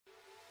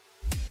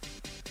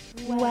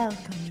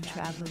Welcome,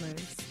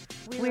 travelers.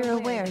 We're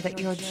aware that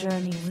your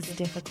journey was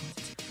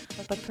difficult,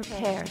 but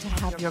prepare to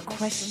have your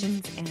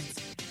questions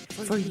answered,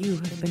 for you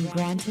have been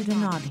granted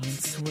an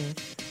audience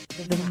with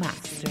the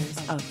Masters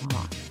of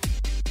Modern.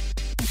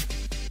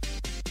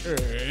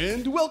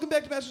 And welcome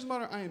back to Masters of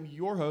Modern. I am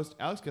your host,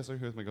 Alex Kessler,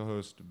 here with my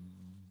co-host,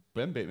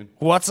 Ben Bateman.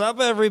 What's up,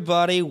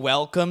 everybody?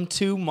 Welcome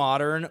to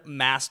Modern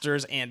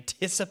Masters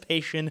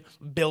Anticipation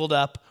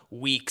Build-Up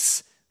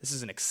Weeks. This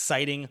is an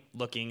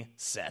exciting-looking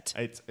set.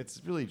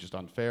 It's really just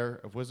unfair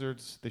of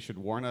Wizards. They should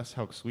warn us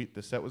how sweet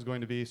the set was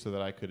going to be so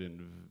that I could,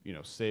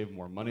 save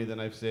more money than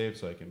I've saved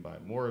so I can buy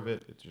more of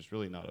it. It's just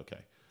really not okay.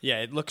 Yeah,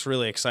 it looks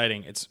really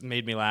exciting. It's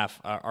made me laugh.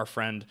 Our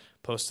friend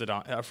posted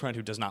on, a friend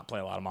who does not play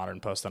a lot of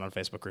Modern posted on a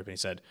Facebook group, and he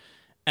said,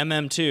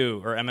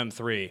 MM2 or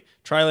MM3,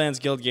 Tri-lands,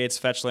 Guild Gates,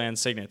 Fetch lands,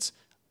 Signets.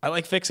 I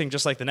like fixing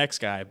just like the next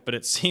guy, but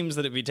it seems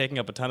that it'd be taking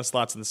up a ton of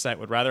slots in the set.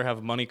 Would rather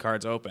have money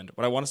cards opened.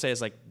 What I want to say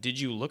is, did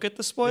you look at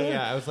the spoiler?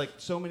 Yeah, I was like,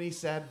 so many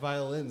sad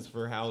violins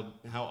for how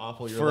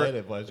awful your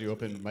light was. You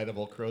opened Might of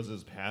Old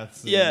Crow's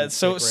Paths. Yeah, it's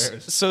so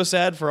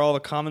sad for all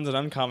the commons and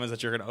uncommons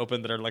that you're going to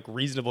open that are like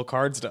reasonable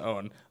cards to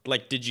own.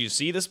 Like, did you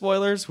see the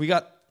spoilers? We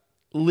got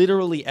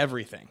literally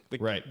everything.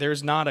 Right.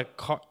 There's not a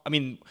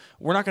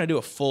we're not going to do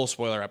a full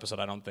spoiler episode,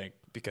 I don't think,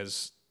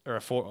 or a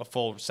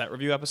full set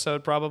review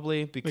episode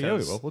probably because Yeah,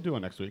 we will. We'll do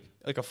one next week.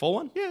 Like a full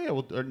one? Yeah.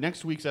 Our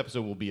next week's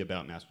episode will be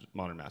about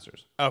Modern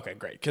Masters. Okay,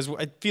 great. Because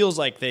it feels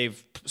like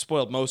they've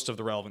spoiled most of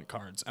the relevant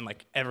cards and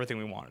like everything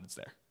we wanted is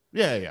there.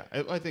 Yeah.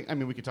 I think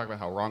we could talk about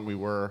how wrong we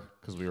were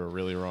because we were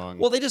really wrong.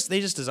 Well, they just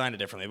designed it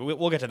differently, but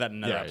we'll get to that in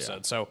another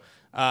episode. Yeah.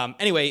 So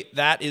anyway,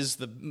 that is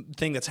the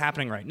thing that's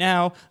happening right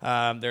now.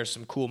 There's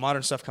some cool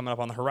Modern stuff coming up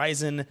on the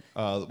horizon.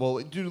 Well,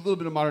 do a little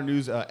bit of Modern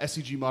news.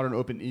 SCG Modern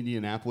Open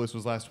Indianapolis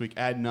was last week.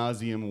 Ad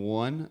Nauseam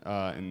won,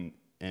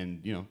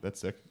 and that's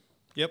sick.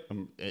 Yep.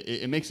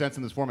 It makes sense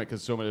in this format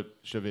because so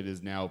much of it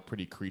is now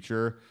pretty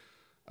creature,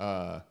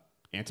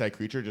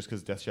 anti-creature, just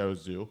because Death Shadow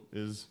Zoo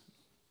is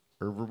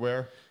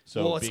everywhere.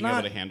 So being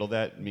able to handle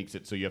that makes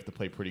it so you have to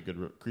play pretty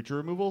good creature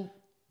removal.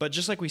 But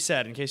just like we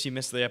said, in case you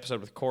missed the episode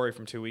with Corey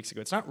from 2 weeks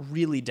ago, it's not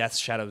really Death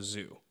Shadow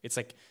Zoo. It's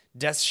like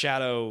Death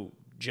Shadow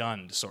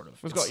Jund, sort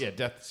of.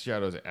 Death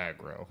Shadow's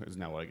aggro is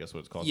now what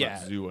it's called. Yeah.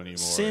 It's not Zoo anymore.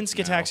 Since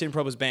Gitaxian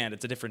Probe is banned,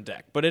 it's a different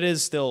deck. But it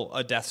is still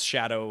a Death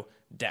Shadow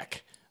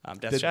deck.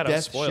 Death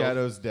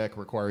Shadow's deck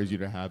requires you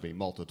to have a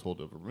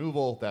multitude of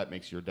removal. That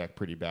makes your deck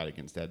pretty bad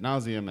against Ad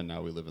Nauseam, and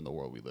now we live in the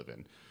world we live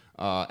in.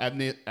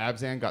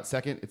 Abzan got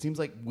second. It seems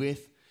like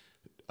with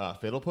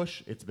Fatal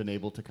Push, it's been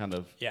able to kind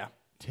of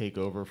take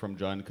over from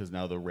Jund because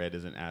now the red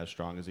isn't as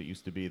strong as it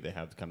used to be. They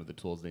have kind of the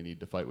tools they need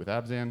to fight with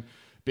Abzan.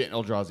 Bit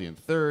Eldrazi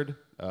third,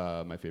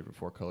 my favorite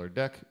 4-color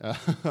deck.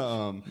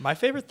 My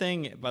favorite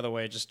thing, by the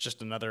way,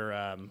 just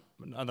another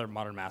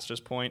Modern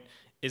Masters point,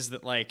 is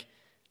that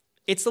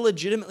it's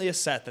legitimately a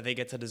set that they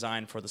get to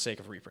design for the sake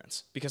of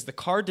reprints. Because the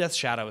card Death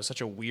Shadow is such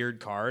a weird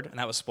card, and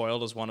that was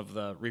spoiled as one of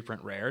the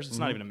reprint rares. It's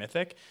not even a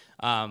mythic.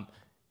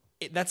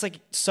 That's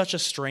such a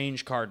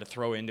strange card to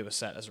throw into a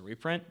set as a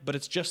reprint, but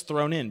it's just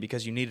thrown in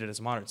because you need it as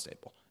a Modern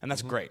staple. And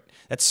that's great.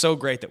 That's so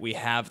great that we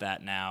have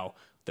that now,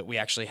 that we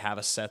actually have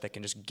a set that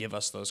can just give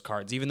us those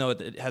cards, even though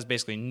it has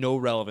basically no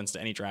relevance to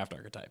any draft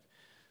archetype.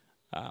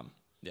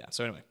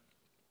 So anyway.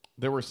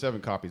 There were 7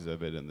 copies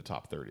of it in the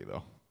top 30,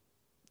 though.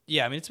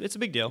 Yeah, it's a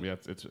big deal. Yeah,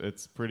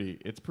 it's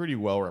pretty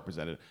well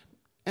represented.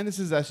 And this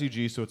is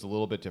SUG, so it's a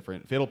little bit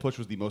different. Fatal Push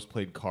was the most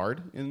played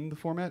card in the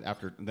format.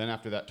 After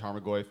that,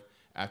 Tarmogoyf.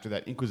 After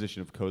that,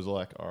 Inquisition of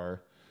Kozilek,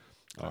 our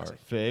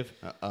fave.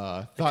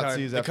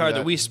 The card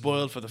that we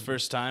spoiled for the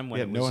first time.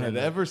 When no one had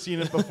ever seen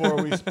it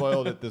before. We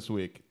spoiled it this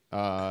week.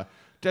 Death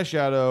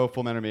Shadow,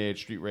 Full Mana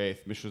Mage, Street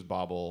Wraith, Mishra's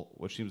Bauble,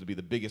 which seems to be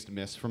the biggest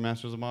miss from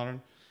Masters of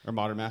Modern, or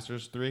Modern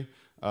Masters 3.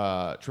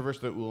 Traverse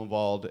the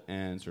Ulenwald,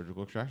 and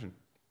Surgical Extraction.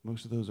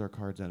 Most of those are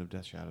cards out of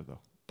Death Shadow, though.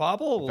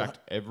 Bauble? In fact,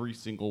 every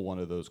single one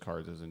of those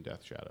cards is in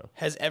Death Shadow.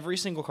 Has every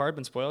single card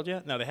been spoiled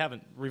yet? No, they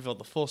haven't revealed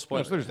the full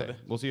spoiler. No, it's Thursday.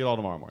 We'll see it all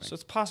tomorrow morning. So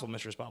it's possible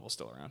Mishra's Bauble's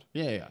still around.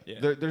 Yeah.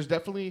 There's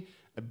definitely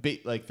a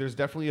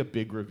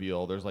big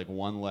reveal. There's a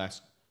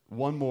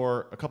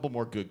couple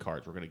more good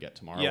cards we're going to get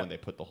tomorrow when they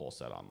put the whole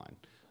set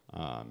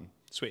online.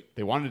 Sweet.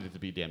 They wanted it to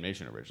be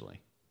Damnation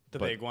originally. The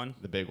big one?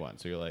 The big one.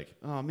 So you're like,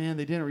 oh man,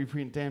 they didn't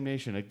reprint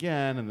Damnation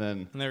again, and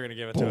then they're going to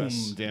give it boom, to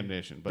us.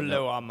 Damnation. But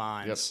blow our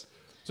minds.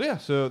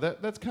 Yep. So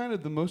that's kind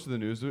of the most of the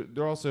news.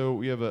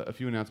 We have a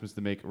few announcements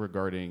to make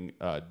regarding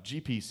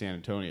GP San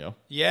Antonio.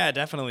 Yeah,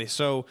 definitely.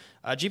 So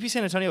GP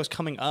San Antonio is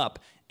coming up,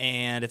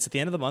 and it's at the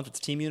end of the month. It's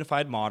Team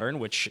Unified Modern,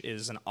 which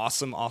is an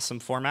awesome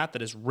format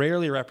that is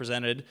rarely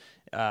represented.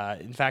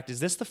 In fact, is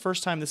this the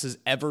first time this has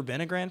ever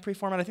been a Grand Prix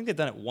format? I think they've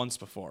done it once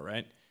before,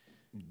 right?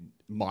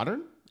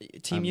 Modern?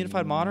 Team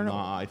Unified Modern?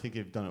 I think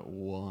they've done it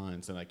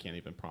once, and I can't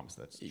even promise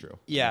that's true.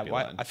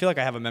 Yeah, I feel like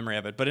I have a memory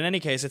of it. But in any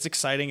case, it's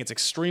exciting. It's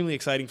extremely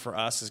exciting for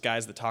us as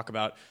guys that talk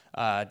about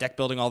deck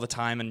building all the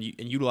time and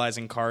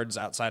utilizing cards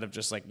outside of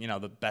just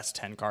the best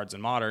 10 cards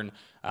in Modern.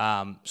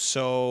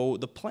 So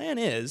the plan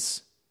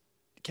is,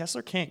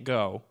 Kessler can't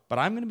go, but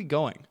I'm going to be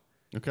going.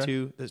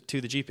 to the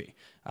GP.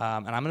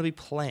 And I'm going to be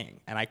playing.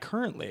 And I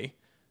currently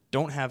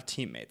don't have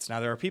teammates. Now,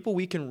 there are people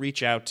we can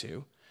reach out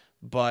to,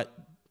 but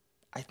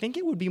I think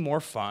it would be more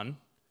fun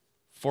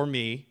for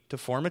me to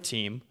form a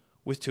team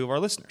with 2 of our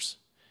listeners.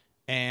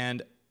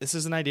 And this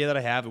is an idea that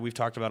I have that we've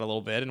talked about a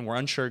little bit, and we're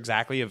unsure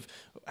exactly of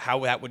how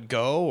that would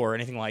go or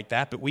anything like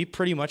that, but you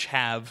pretty much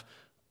have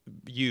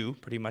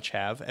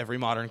every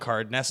modern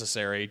card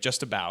necessary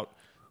just about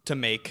to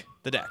make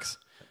the decks,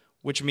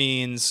 which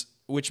means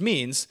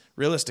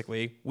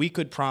realistically we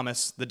could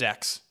promise the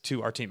decks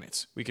to our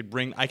teammates. I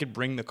could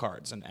bring the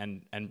cards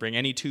and bring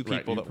any 2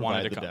 people that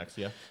wanted to come. Decks,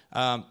 yeah.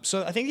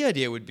 So I think the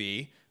idea would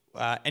be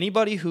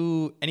anybody,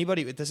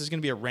 this is going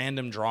to be a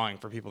random drawing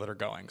for people that are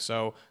going.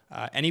 So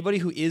anybody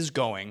who is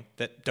going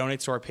that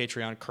donates to our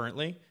Patreon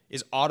currently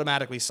is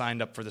automatically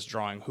signed up for this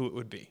drawing. Who it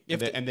would be?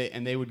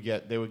 They would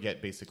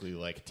get basically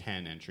like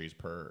 10 entries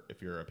per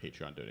if you're a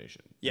Patreon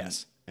donation.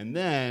 Yes. And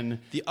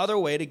then the other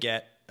way to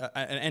get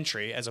an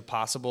entry as a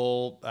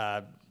possible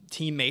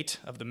teammate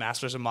of the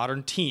Masters of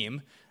Modern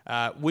team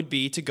would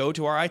be to go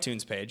to our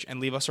iTunes page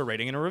and leave us a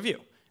rating and a review.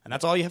 And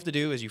that's all you have to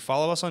do is you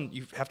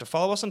have to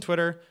follow us on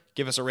Twitter,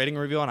 give us a rating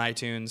and review on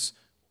iTunes,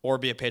 or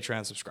be a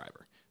Patreon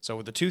subscriber. So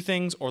with the 2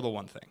 things or the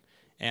 1 thing.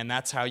 And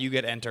that's how you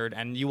get entered.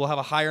 And you will have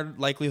a higher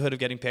likelihood of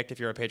getting picked if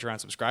you're a Patreon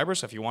subscriber.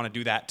 So if you want to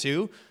do that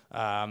too,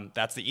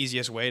 that's the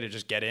easiest way to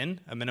just get in.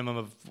 A minimum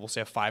of, we'll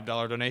say, a $5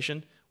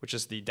 donation, which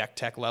is the deck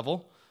tech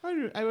level.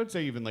 I would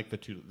say even like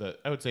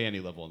I would say any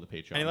level on the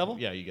Patreon. Any level?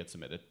 Yeah, you get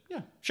submitted.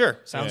 Yeah. Sure.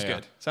 Sounds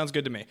good. Sounds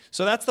good to me.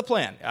 So that's the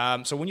plan.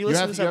 So when you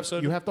listen to this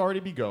episode... You have to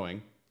already be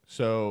going.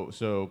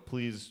 So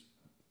please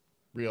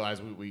realize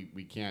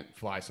we can't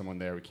fly someone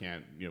there. We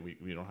can't,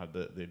 we don't have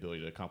the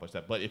ability to accomplish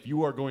that. But if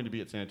you are going to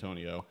be at San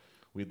Antonio,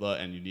 we'd love,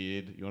 and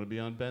you want to be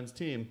on Ben's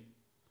team.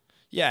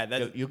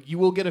 Yeah, you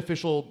will get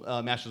official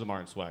Masters of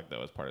Modern swag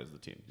though as part of the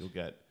team. You'll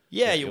get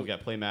you'll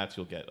get play mats.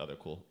 You'll get other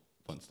cool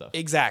fun stuff.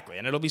 Exactly,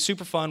 and it'll be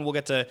super fun. We'll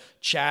get to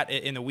chat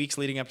in the weeks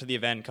leading up to the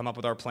event, come up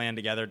with our plan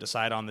together,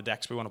 decide on the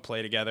decks we want to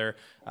play together.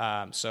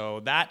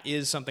 So that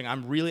is something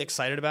I'm really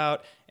excited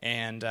about,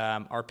 and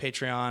our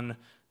Patreon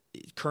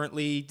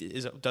currently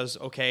does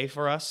okay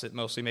for us. It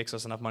mostly makes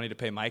us enough money to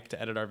pay Mike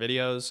to edit our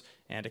videos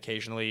and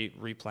occasionally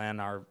replan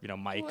our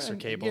mics or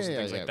cables and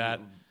things like that.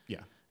 Yeah.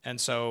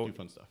 And so do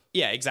fun stuff.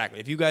 Yeah, exactly.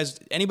 If you guys,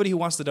 anybody who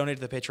wants to donate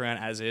to the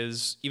Patreon as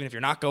is, even if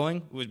you're not going,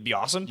 it would be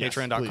awesome. Yes,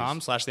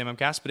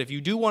 Patreon.com/theMMcast. But if you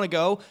do want to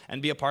go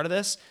and be a part of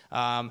this,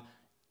 go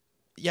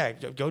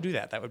do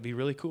that. That would be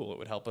really cool. It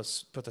would help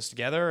us put this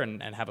together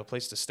and have a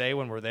place to stay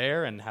when we're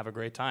there and have a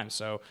great time.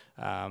 So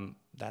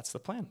that's the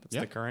plan. That's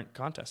the current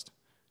contest.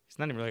 It's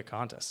not even really a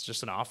contest. It's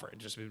just an offer.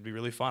 It would be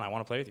really fun. I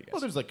want to play with you guys.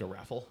 Well, there's like a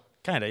raffle.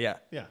 Kind of, yeah.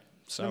 Yeah.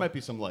 So there might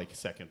be some like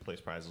second place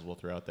prizes we'll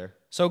throw out there.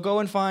 So go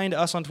and find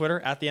us on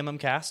Twitter at the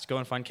MMCast. Go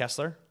and find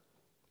Kessler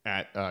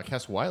at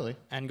Kess Wiley,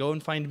 and go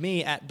and find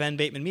me at Ben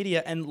Bateman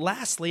Media. And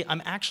lastly,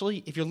 I'm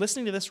actually, if you're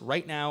listening to this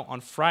right now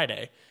on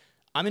Friday,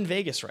 I'm in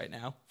Vegas right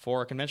now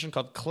for a convention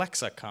called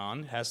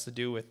ClexaCon. It has to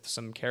do with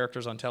some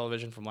characters on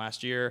television from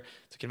last year.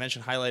 It's a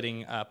convention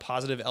highlighting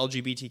positive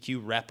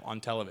LGBTQ rep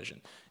on television,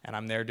 and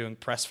I'm there doing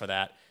press for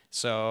that.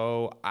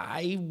 So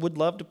I would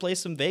love to play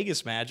some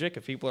Vegas Magic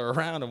if people are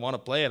around and want to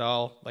play it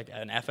all, like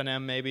an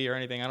F&M maybe or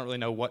anything. I don't really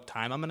know what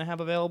time I'm going to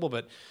have available,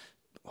 but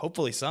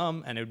hopefully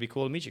some, and it would be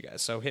cool to meet you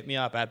guys. So hit me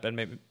up at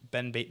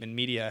Ben Bateman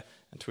Media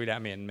and tweet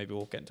at me, and maybe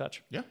we'll get in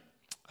touch. Yeah.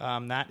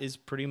 That is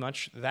pretty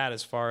much that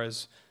as far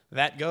as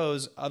that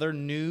goes. Other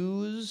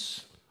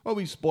news? Well,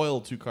 we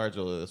spoiled 2 cards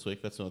earlier this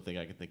week. That's the only thing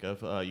I can think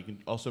of. You can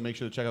also make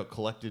sure to check out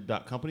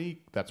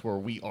collected.company. That's where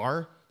we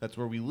are. That's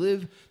where we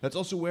live. That's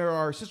also where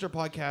our sister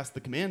podcast,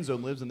 The Command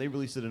Zone, lives, and they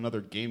released another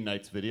Game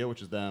Nights video,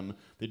 which is them.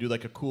 They do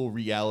like a cool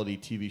reality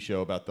TV show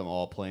about them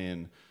all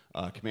playing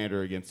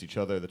Commander against each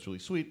other. That's really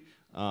sweet.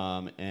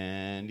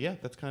 And yeah,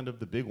 that's kind of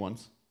the big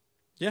ones.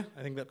 Yeah,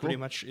 I think that pretty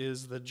much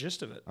is the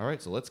gist of it. All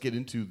right, so let's get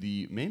into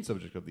the main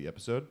subject of the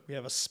episode. We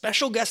have a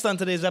special guest on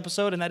today's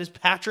episode, and that is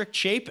Patrick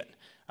Chapin.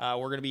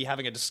 We're going to be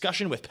having a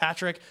discussion with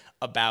Patrick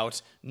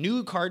about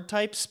new card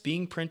types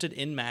being printed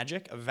in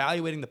Magic,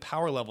 evaluating the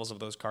power levels of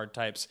those card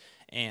types,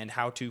 and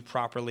how to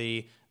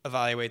properly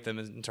evaluate them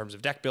in terms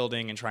of deck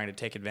building and trying to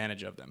take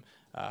advantage of them.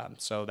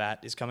 So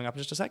that is coming up in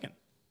just a second.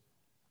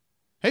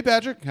 Hey,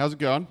 Patrick. How's it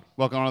going?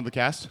 Welcome on the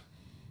cast.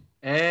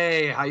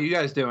 Hey, how you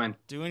guys doing?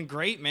 Doing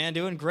great, man.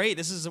 Doing great.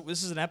 This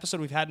is an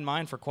episode we've had in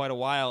mind for quite a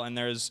while, and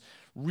there's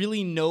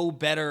really no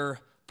better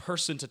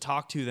person to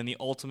talk to than the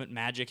ultimate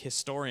Magic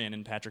historian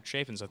in Patrick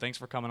Chapin. So thanks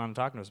for coming on and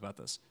talking to us about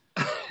this.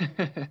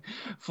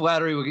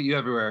 Flattery will get you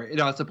everywhere.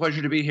 It's a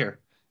pleasure to be here.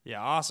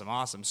 Yeah,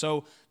 awesome.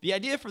 So the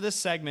idea for this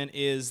segment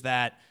is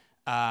that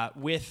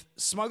with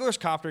Smuggler's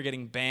Copter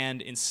getting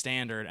banned in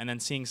Standard and then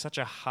seeing such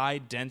a high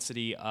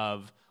density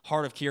of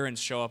Heart of Kirans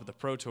show up at the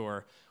Pro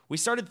Tour, we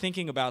started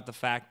thinking about the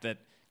fact that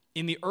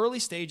in the early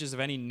stages of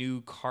any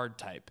new card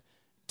type,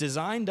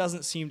 design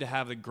doesn't seem to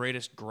have the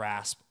greatest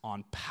grasp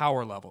on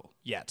power level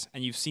yet.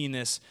 And you've seen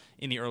this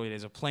in the early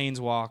days of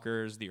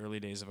Planeswalkers, the early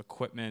days of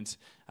equipment.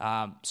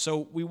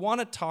 So we want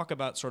to talk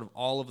about sort of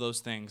all of those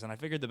things, and I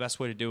figured the best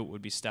way to do it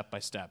would be step by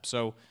step.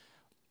 So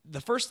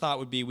the first thought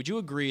would be, would you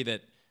agree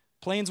that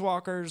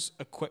Planeswalkers,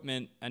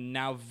 equipment, and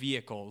now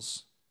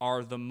vehicles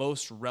are the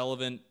most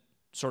relevant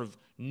sort of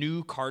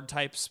new card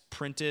types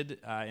printed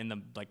in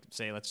the,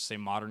 let's say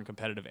modern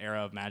competitive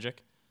era of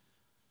Magic?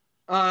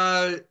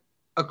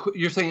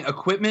 You're saying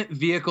equipment,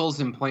 vehicles,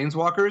 and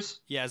planeswalkers?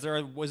 Yeah.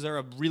 Was there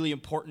a really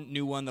important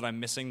new one that I'm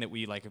missing that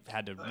we have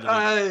had to?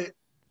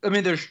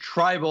 Really... there's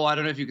tribal. I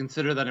don't know if you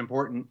consider that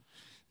important.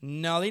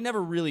 No, they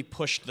never really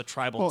pushed the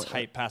tribal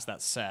type past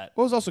that set.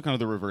 Well, it was also kind of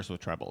the reverse with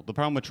tribal. The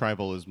problem with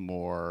tribal is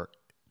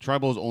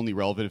tribal is only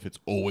relevant if it's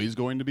always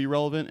going to be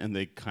relevant, and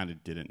they kind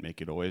of didn't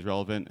make it always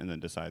relevant, and then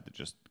decided to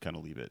just kind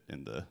of leave it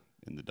in the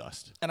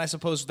dust. And I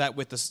suppose that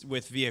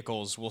with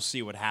vehicles, we'll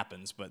see what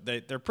happens, but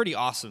they're pretty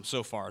awesome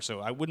so far.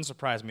 So I wouldn't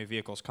surprise me if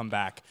vehicles come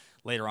back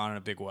later on in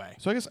a big way.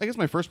 So I guess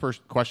my first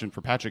question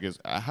for Patrick is,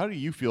 how do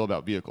you feel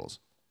about vehicles?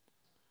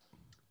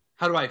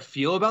 How do I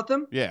feel about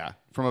them? Yeah,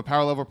 from a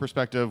power level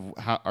perspective,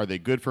 how are they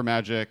good for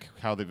Magic?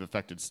 How they've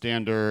affected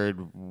Standard?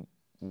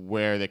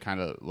 Where they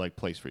kind of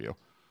place for you?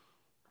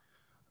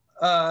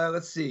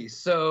 Let's see.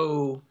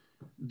 So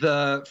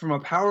from a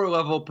power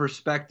level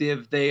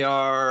perspective,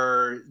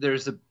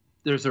 there's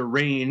a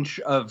range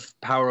of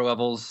power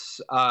levels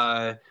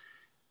that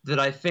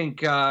I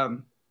think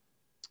that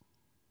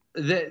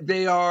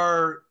they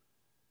are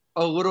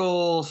a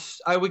little.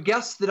 I would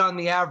guess that on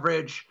the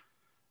average,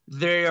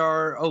 they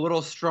are a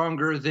little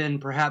stronger than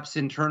perhaps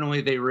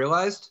internally they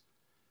realized.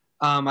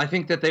 I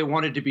think that they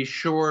wanted to be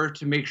sure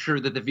to make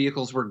sure that the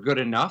vehicles were good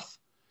enough,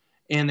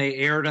 and they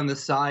erred on the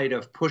side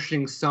of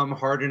pushing some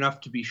hard enough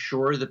to be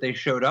sure that they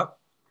showed up.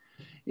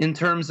 In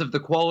terms of the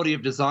quality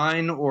of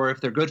design or if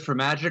they're good for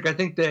Magic, I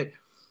think that,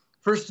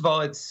 first of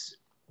all,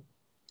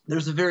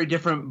 there's a very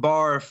different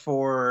bar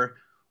for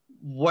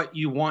what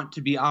you want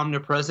to be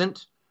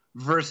omnipresent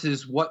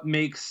versus what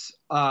makes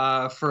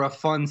for a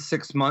fun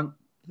 6 month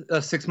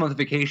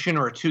vacation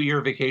or a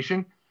 2-year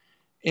vacation.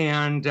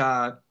 And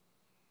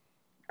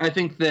I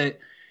think that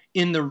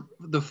in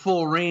the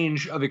full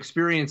range of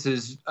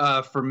experiences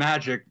for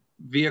Magic,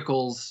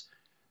 vehicles,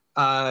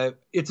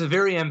 it's a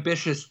very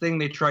ambitious thing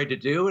they tried to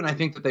do, and I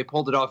think that they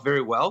pulled it off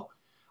very well.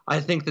 I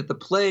think that the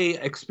play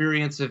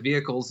experience of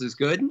vehicles is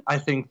good. I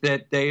think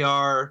that they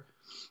are,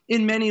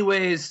 in many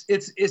ways,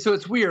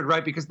 it's weird,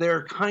 right? Because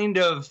they're kind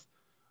of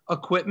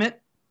equipment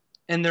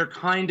and they're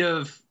kind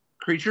of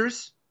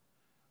creatures,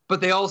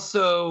 but they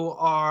also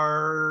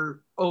are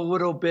a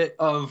little bit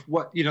of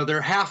they're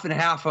half and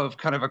half of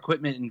kind of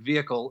equipment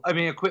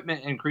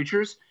and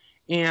creatures,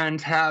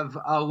 and have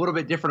a little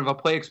bit different of a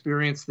play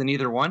experience than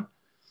either one.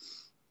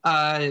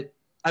 I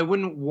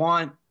wouldn't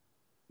want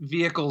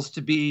vehicles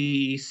to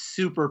be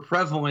super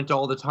prevalent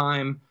all the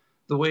time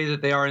the way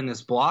that they are in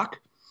this block.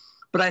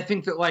 But I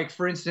think that,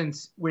 for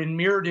instance, when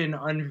Mirrodin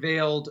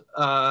unveiled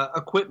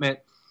equipment,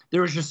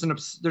 there's just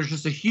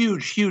a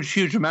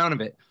huge amount of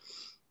it.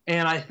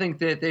 And I think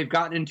that they've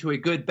gotten into a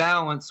good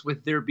balance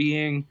with there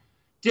being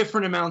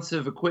different amounts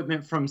of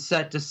equipment from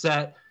set to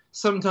set,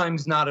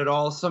 sometimes not at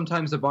all,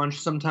 sometimes a bunch,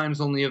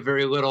 sometimes only a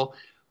very little,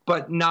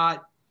 but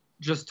not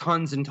just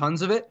tons and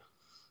tons of it.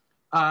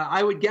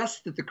 I would guess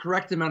that the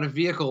correct amount of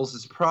vehicles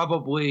is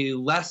probably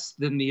less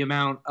than the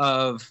amount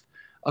of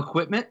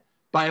equipment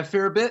by a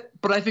fair bit,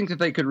 but I think that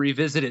they could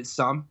revisit it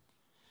some.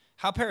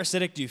 How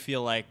parasitic do you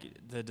feel like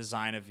the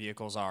design of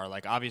vehicles are?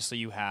 Obviously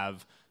you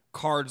have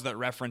cards that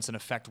reference an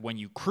effect when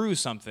you crew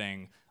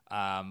something,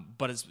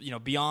 but it's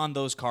beyond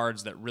those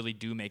cards that really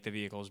do make the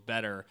vehicles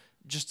better.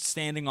 Just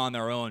standing on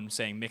their own,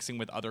 mixing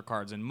with other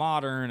cards in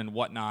Modern and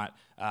whatnot,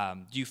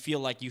 do you feel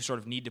like you sort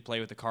of need to play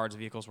with the cards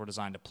vehicles were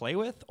designed to play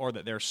with, or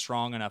that they're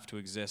strong enough to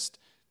exist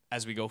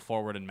as we go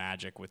forward in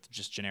Magic with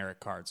just generic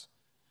cards?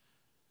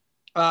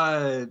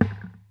 I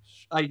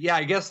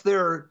guess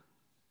they're.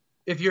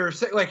 If you're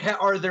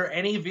are there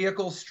any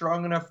vehicles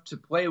strong enough to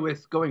play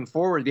with going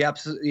forward? The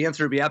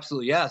answer would be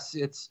absolutely yes.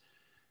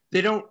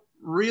 They don't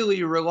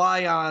really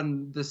rely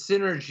on the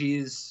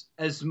synergies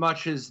as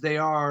much as they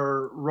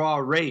are raw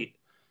rate.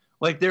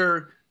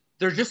 They're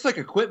just like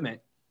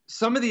equipment.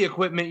 Some of the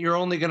equipment you're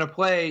only going to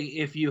play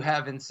if you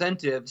have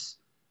incentives,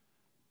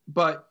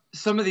 but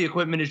some of the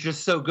equipment is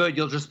just so good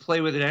you'll just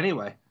play with it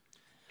anyway.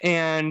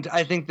 And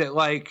I think that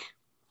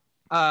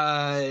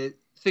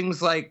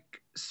things like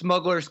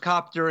Smuggler's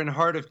Copter and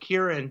Heart of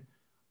Kiran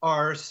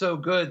are so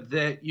good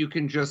that you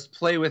can just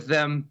play with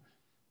them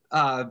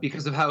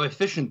because of how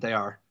efficient they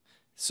are.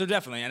 So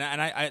definitely, and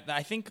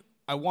I think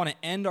I want to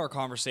end our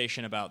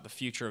conversation about the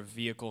future of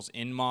vehicles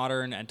in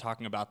Modern and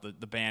talking about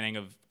the banning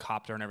of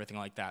Copter and everything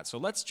like that. So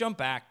let's jump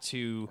back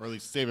to, or at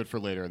least save it for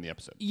later in the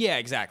episode. Yeah,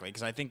 exactly,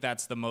 because I think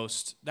that's the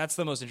most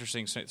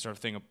interesting sort of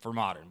thing for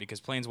Modern, because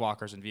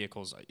Planeswalkers and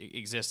vehicles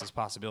exist as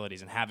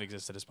possibilities and have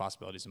existed as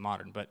possibilities in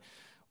Modern. But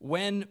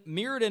when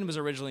Mirrodin was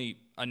originally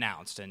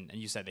announced, and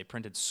you said they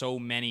printed so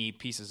many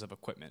pieces of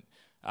equipment,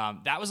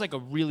 That was like a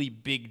really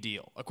big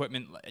deal.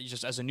 Equipment,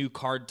 just as a new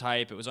card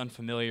type, it was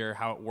unfamiliar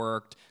how it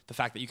worked. The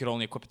fact that you could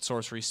only equip at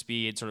sorcery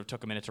speed sort of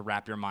took a minute to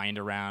wrap your mind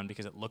around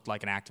because it looked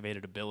like an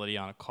activated ability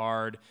on a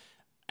card.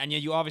 And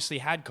yet you obviously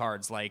had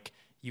cards like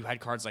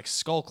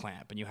Skull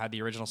Clamp, and you had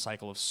the original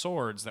Cycle of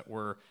Swords that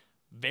were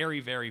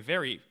very, very,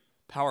 very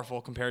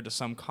powerful compared to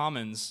some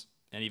commons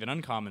and even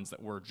uncommons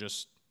that were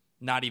just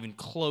not even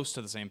close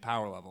to the same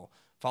power level,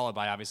 followed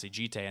by obviously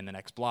Jite in the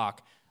next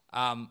block.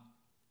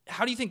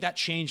 How do you think that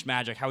changed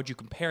Magic? How would you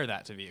compare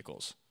that to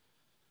vehicles?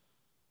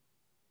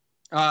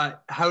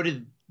 How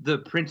did the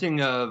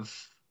printing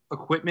of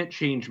equipment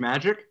change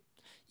Magic?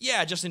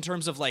 Yeah, just in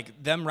terms of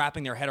like them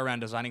wrapping their head around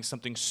designing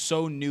something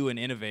so new and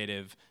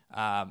innovative,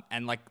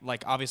 and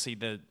like obviously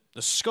the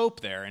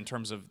scope there in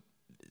terms of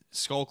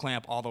Skull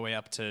Clamp all the way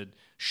up to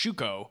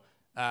Shuko.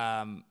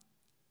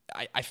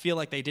 I feel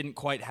like they didn't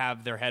quite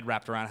have their head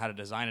wrapped around how to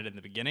design it in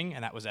the beginning,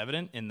 and that was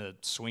evident in the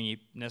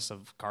swinginess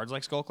of cards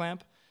like Skull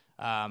Clamp.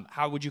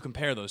 How would you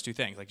compare those two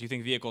things? Like, do you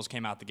think vehicles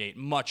came out the gate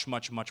much,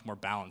 much, much more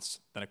balanced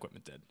than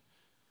equipment did?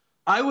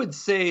 I would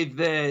say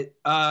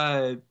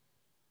that,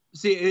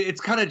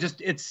 it's kind of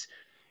just, it's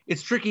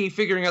tricky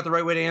figuring out the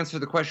right way to answer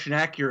the question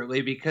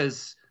accurately,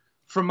 because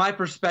from my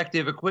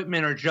perspective,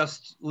 equipment are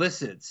just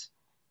Lycids.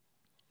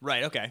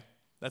 Right. Okay.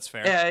 That's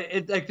fair.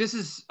 Yeah. This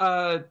is,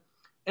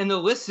 and the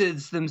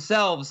Lycids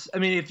themselves, I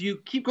mean, if you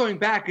keep going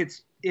back,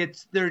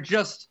 they're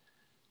just,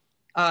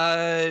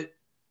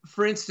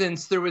 for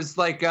instance, there was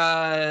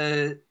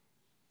there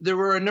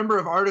were a number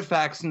of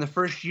artifacts in the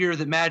first year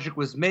that Magic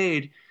was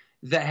made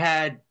that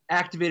had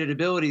activated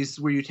abilities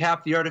where you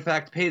tap the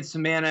artifact, paid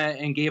some mana,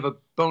 and gave a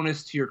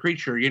bonus to your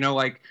creature. You know,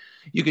 like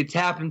you could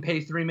tap and pay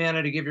 3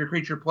 mana to give your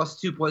creature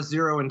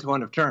 +2/+0 until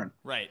end of turn.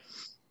 Right.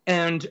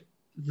 And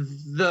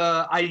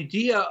the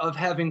idea of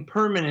having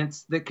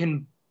permanents that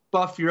can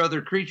buff your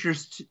other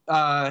creatures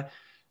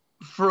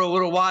for a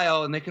little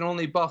while, and they can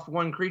only buff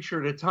one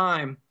creature at a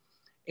time.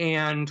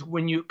 And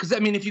because I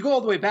mean, if you go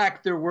all the way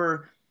back, there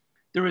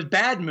was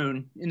Bad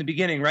Moon in the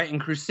beginning, right? And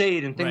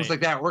Crusade and things like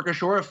that,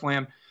 Orcish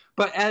Oriflamme.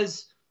 But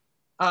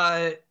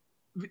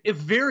if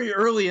very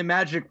early in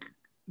Magic,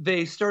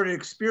 they started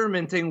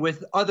experimenting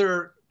with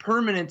other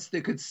permanents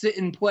that could sit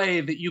in play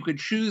that you could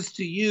choose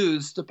to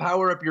use to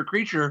power up your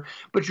creature,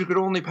 but you could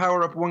only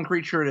power up one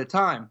creature at a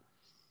time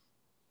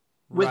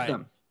with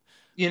them.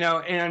 You know,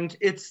 and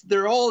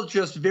they're all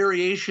just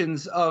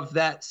variations of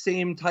that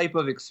same type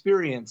of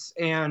experience.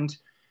 And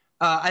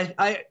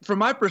I from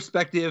my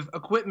perspective,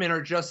 equipment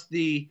are just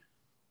the,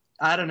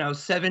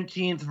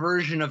 17th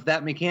version of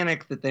that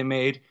mechanic that they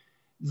made.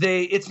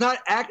 It's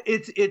a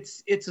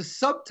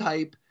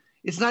subtype.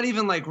 It's not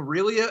even like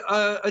really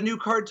a new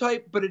card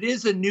type, but it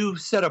is a new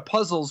set of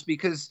puzzles,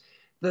 because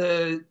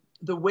the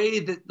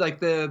way that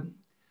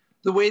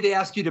the way they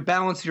ask you to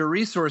balance your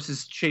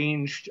resources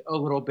changed a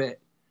little bit.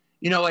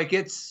 You know, like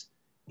it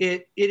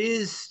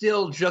is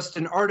still just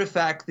an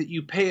artifact that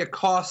you pay a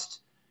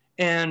cost,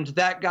 and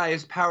that guy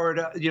is powered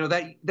up. You know,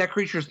 that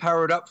creature is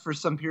powered up for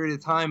some period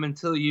of time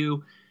until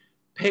you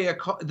pay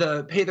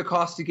the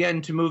cost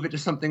again to move it to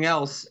something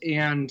else,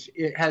 and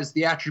it has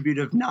the attribute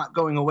of not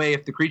going away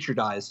if the creature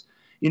dies.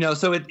 You know,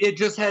 so it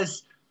just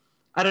has,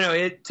 I don't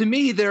know. To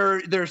me,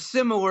 they're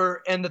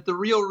similar, and that the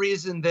real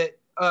reason that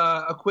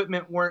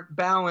equipment weren't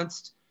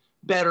balanced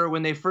better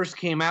when they first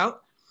came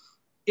out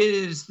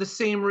is the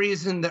same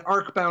reason that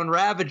Arcbound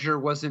Ravager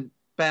wasn't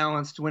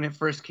balanced when it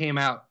first came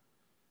out.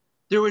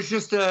 That was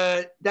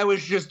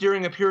just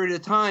during a period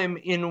of time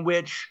in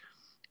which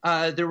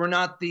there were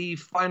not the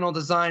final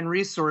design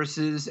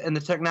resources and the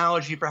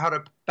technology for how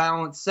to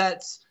balance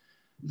sets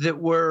that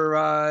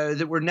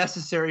were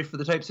necessary for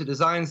the types of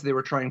designs they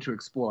were trying to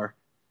explore.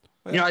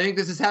 You know, I think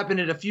this has happened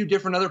at a few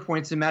different other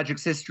points in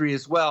Magic's history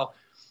as well.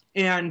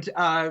 And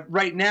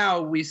right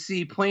now we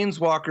see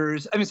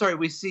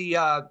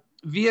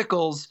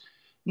vehicles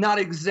not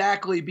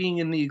exactly being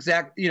in the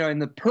exact, in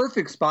the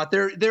perfect spot.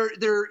 They're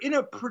in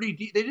a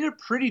they did a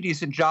pretty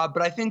decent job,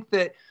 but I think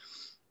that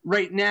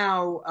right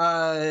now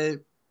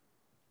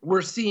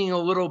we're seeing a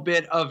little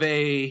bit of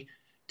a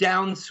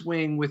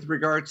downswing with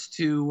regards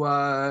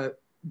to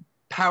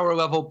power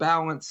level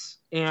balance,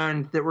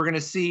 and that we're going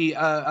to see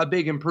a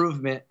big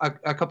improvement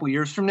a couple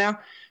years from now.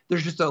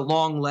 There's just a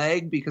long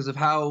lag because of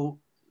how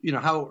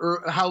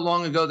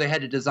long ago they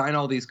had to design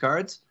all these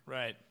cards.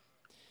 Right.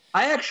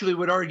 I actually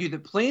would argue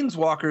that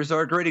Planeswalkers are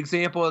a great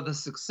example of the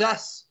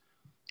success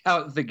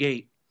out the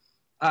gate.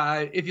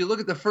 If you look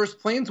at the first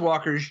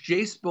Planeswalkers,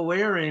 Jace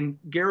Beleren,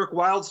 Garruk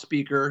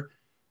Wildspeaker,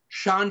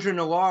 Chandra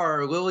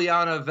Noir,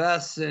 Liliana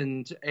Vess,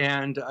 and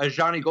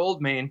Ajani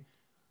Goldmane,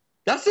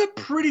 that's a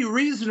pretty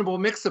reasonable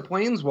mix of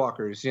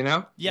Planeswalkers, you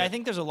know? Yeah, I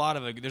think there's a lot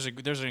of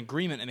there's an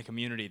agreement in the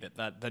community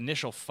that the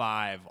initial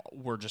 5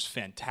 were just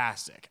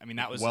fantastic. I mean,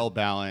 that was well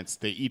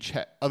balanced. They each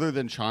other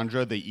than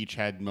Chandra, they each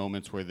had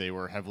moments where they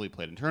were heavily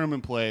played in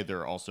tournament play.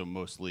 They're also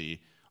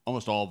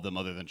almost all of them,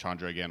 other than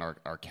Chandra again,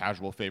 are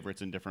casual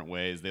favorites in different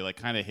ways. They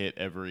kind of hit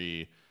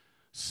every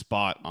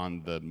spot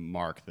on the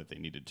mark that they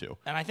needed to.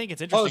 And I think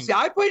it's interesting. Oh, see,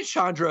 I played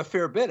Chandra a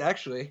fair bit,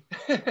 actually.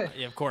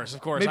 Yeah, of course.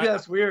 Maybe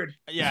that's weird.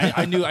 Yeah,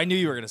 I knew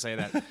you were going to say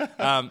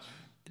that.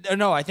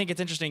 No, I think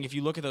it's interesting if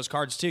you look at those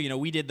cards too. You know,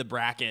 we did the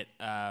bracket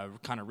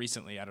kind of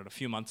recently, I don't know, a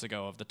few months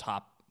ago of the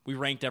top. We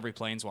ranked every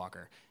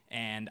Planeswalker,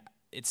 and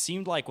it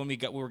seemed like when we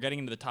were getting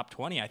into the top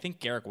 20, I think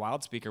Garruk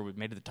Wildspeaker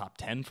made it the top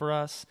 10 for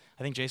us.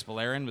 I think Jace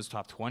Beleren was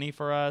top 20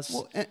 for us.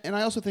 Well, and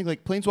I also think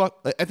like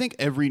Planeswalker, I think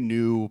every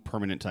new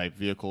permanent type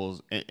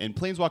vehicles and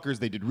Planeswalkers,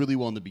 they did really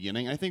well in the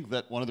beginning. I think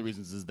that one of the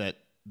reasons is that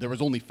there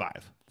was only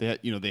 5.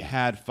 They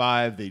had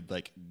 5. They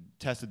like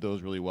tested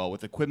those really well.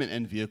 With equipment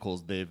and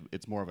vehicles,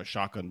 it's more of a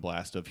shotgun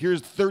blast of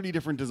here's 30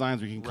 different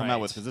designs we can come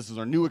out with because this is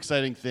our new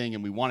exciting thing,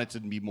 and we want it to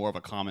be more of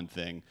a common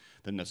thing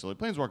than necessarily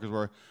Planeswalkers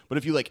were. But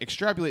if you like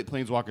extrapolate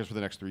Planeswalkers for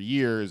the next 3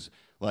 years,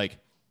 like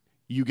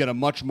you get a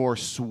much more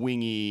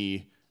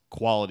swingy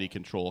quality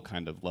control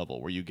kind of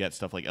level where you get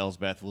stuff like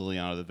Elsbeth,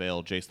 Liliana the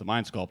Veil, Jace the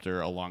Mind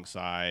Sculptor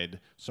alongside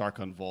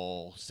Sarkhan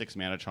Vol,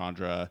 6-mana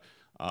Chandra.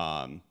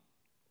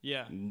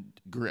 Yeah,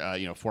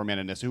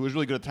 4-mana Nissa, who was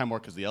really good at Time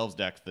War because the Elves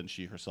deck than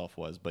she herself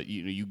was. But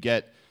you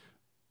get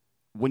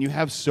when you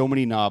have so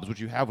many knobs, which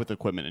you have with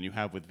equipment and you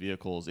have with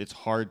vehicles, it's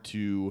hard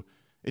to.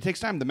 It takes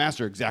time to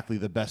master exactly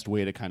the best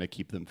way to kind of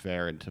keep them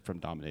fair and from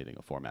dominating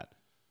a format.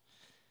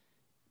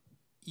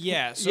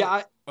 Yeah. So,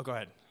 go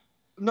ahead.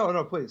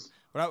 No, please.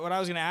 What I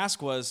was going to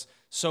ask was,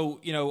 so,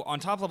 on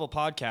Top Level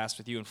Podcast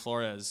with you and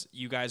Flores,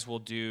 you guys will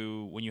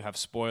do, when you have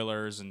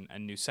spoilers and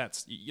new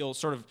sets, you'll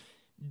sort of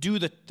do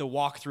the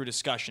walkthrough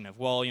discussion of,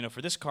 well,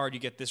 for this card,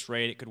 you get this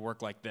rate, it could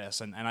work like this.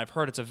 And I've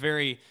heard it's a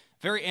very,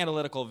 very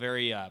analytical,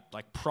 very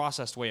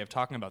processed way of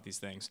talking about these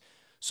things.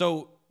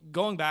 So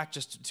going back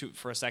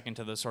for a second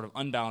to the sort of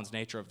unbalanced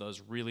nature of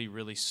those really,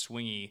 really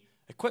swingy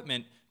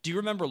equipment, do you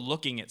remember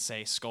looking at,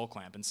 say,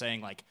 Skullclamp and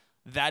saying, like,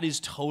 that is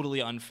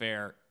totally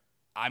unfair,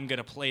 I'm going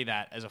to play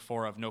that as a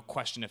 4 of no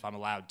question if I'm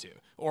allowed to?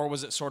 Or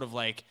was it sort of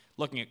like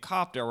looking at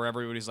Copter where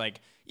everybody's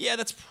like, yeah,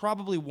 that's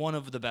probably one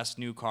of the best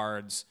new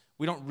cards.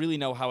 We don't really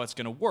know how it's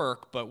going to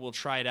work, but we'll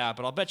try it out.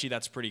 But I'll bet you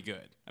that's pretty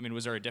good. I mean,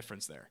 was there a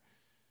difference there?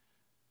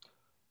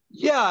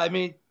 Yeah, I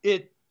mean,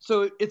 it's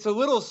a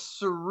little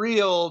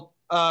surreal.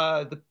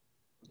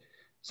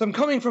 So I'm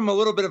coming from a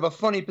little bit of a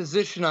funny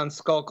position on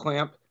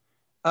Skullclamp.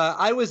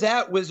 I was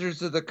at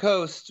Wizards of the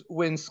Coast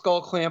when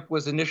Skullclamp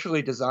was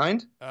initially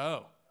designed.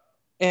 Oh.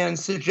 And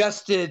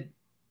suggested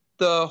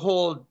the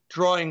whole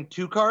drawing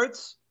 2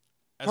 cards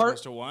as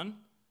opposed to 1.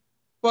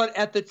 But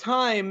at the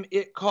time,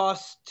 it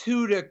cost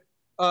 2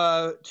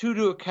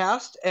 to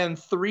cast and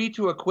 3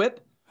 to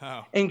equip,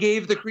 and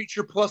gave the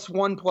creature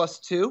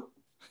 +1/+2.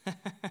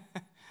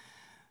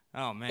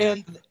 Oh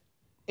man!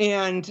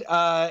 And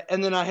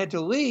then I had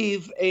to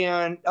leave,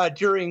 and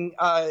during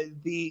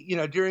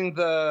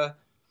the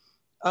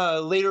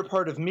later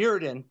part of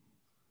Mirrodin,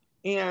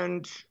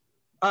 and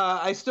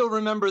I still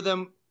remember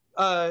them.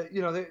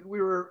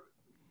 We were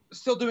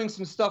still doing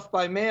some stuff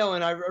by mail,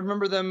 and I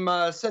remember them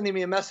sending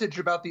me a message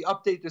about the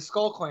update to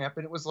Skullclamp,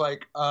 and it was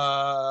like,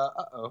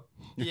 uh-oh.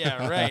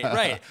 Yeah,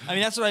 right. I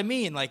mean, that's what I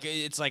mean. Like,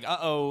 it's like,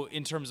 uh-oh,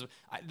 in terms of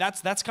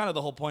that's kind of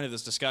the whole point of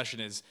this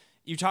discussion is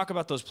you talk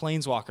about those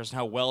Planeswalkers and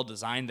how well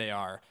designed they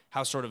are,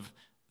 how sort of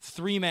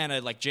 3-mana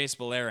like Jace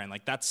Beleren,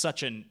 like that's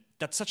such an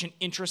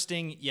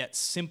interesting yet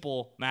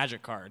simple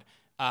Magic card.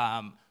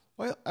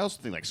 Well, I also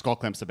think like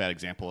Skullclamp's a bad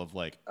example of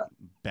like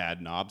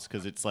bad knobs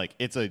because it's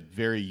a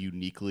very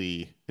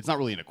uniquely. It's not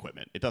really an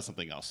equipment. It does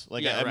something else.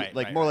 Like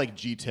like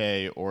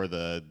GT or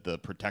the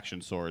protection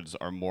swords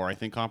are more, I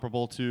think,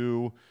 comparable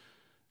to.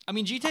 I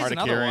mean, GT is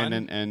another one,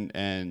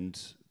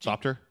 and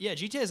Chopter. Yeah,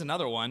 GT is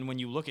another one. When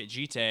you look at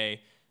GT,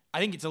 I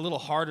think it's a little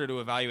harder to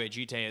evaluate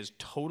GT as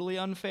totally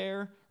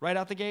unfair right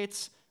out the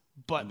gates.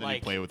 But and then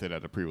you play with it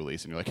at a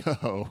pre-release, and you're like,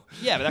 oh,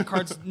 yeah, but that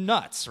card's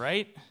nuts,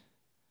 right?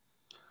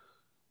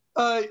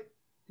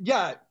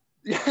 Yeah.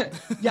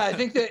 I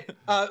think that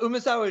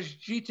Umezawa's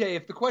GT,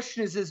 if the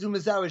question is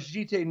Umezawa's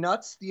GT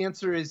nuts, the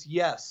answer is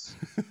yes.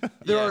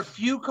 There are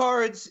few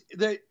cards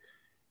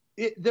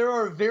there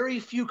are very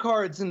few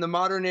cards in the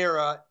modern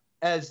era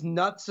as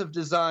nuts of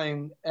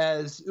design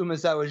as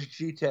Umezawa's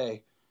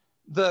GT.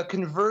 The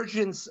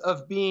convergence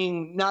of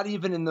being not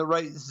even in the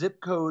right zip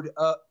code,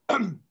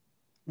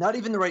 not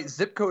even the right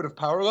zip code of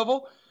power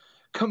level,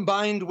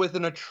 combined with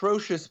an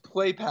atrocious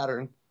play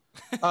pattern.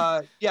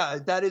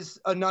 That is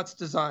a nuts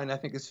design, I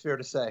think is fair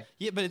to say.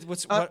 Yeah, but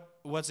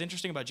what's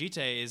interesting about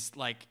GT is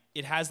like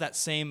it has that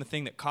same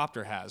thing that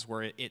Copter has,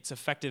 where it's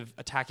effective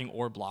attacking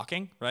or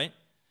blocking, right?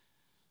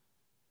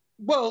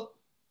 Well,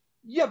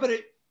 yeah, but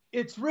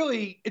it's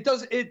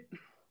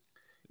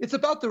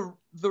about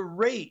the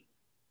rate,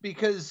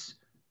 because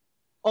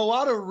a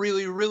lot of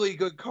really, really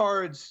good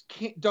cards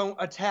don't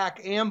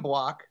attack and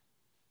block,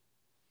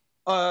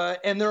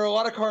 and there are a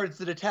lot of cards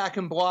that attack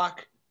and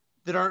block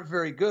that aren't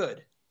very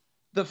good.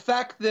 The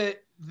fact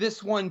that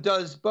this one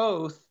does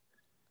both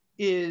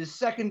is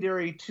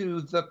secondary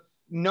to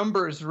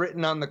numbers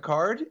written on the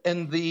card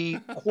and the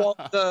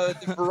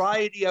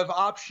variety of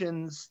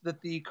options that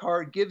the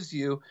card gives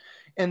you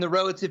and the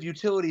relative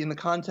utility in the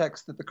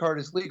context that the card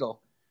is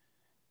legal.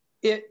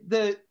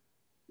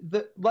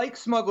 Like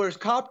Smuggler's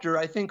Copter,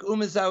 I think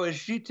Umezawa's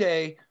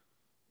Jite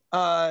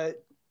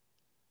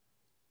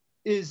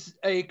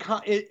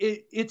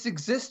its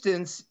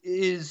existence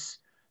is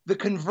the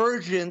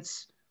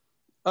convergence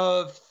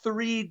of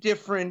three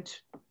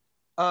different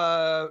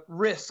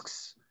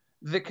risks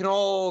that can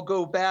all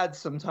go bad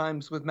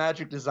sometimes with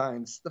Magic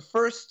designs. The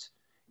first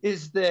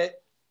is that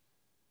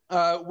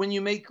when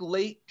you make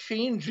late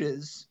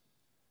changes,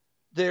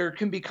 there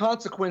can be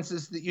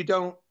consequences that you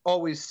don't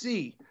always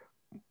see.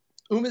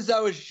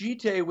 Umezawa's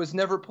Jite was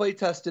never play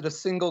tested a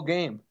single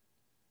game.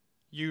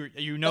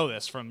 You know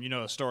this from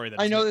a story that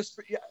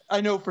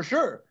I know for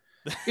sure.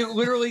 It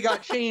literally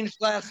got changed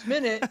last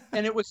minute,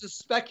 and it was a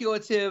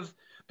speculative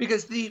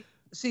because the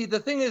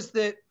thing is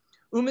that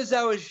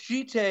Umezawa's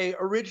Jite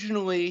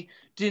originally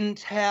didn't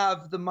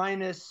have the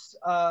it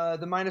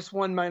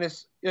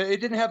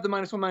didn't have the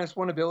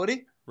 -1/-1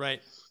 ability.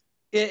 Right.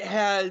 It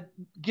had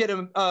get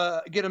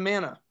a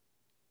mana.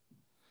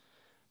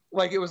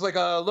 Like it was like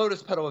a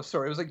lotus petal of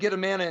story. It was like get a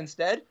mana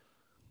instead,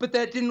 but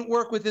that didn't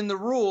work within the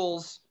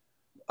rules.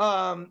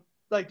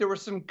 Like there were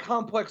some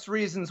complex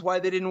reasons why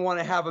they didn't want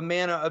to have a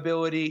mana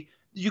ability.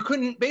 You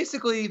couldn't,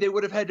 basically they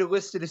would have had to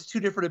list it as two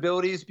different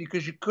abilities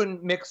because you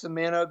couldn't mix a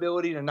mana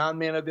ability and a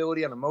non-mana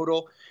ability on a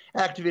modal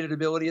activated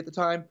ability at the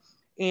time.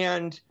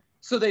 And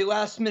so they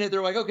last minute,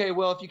 they're like, okay,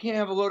 well, if you can't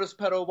have a lotus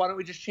petal, why don't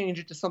we just change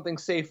it to something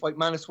safe like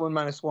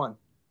 -1/-1?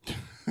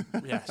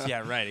 Yes, yeah,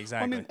 right,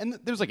 exactly. Well, I mean,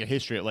 and there's like a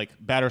history. Like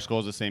Batterskull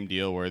is the same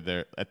deal where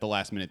they're at the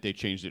last minute they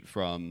changed it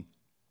from,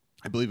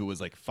 I believe it was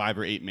like 5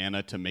 or 8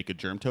 mana to make a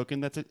germ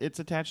token it's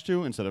attached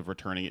to instead of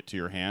returning it to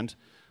your hand.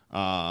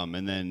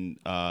 And then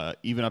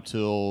even up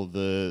till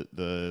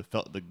the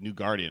new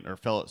Guardian or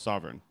Fellow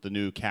Sovereign, the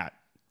new cat,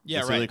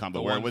 right,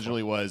 combo, where it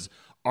originally was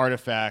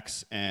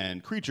artifacts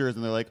and creatures,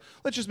 and they're like,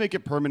 let's just make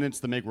it permanents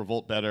to make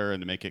Revolt better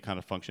and to make it kind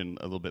of function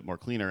a little bit more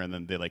cleaner. And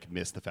then they like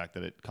missed the fact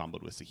that it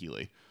comboed with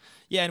Saheeli.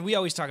 Yeah, and we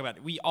always talk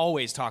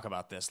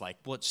about this. Like,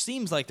 well, it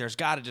seems like there's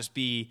got to just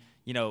be,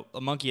 a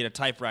monkey at a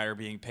typewriter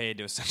being paid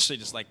to essentially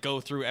just like go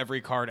through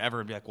every card ever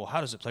and be like, well, how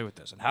does it play with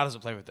this? And how does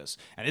it play with this?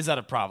 And is that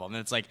a problem? And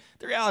it's like,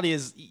 the reality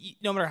is,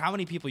 no matter how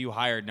many people you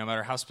hired, no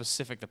matter how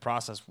specific the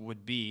process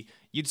would be,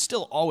 you'd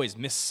still always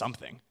miss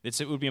something.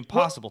 It would be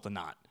impossible to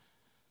not.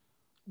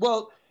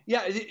 Well,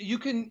 yeah,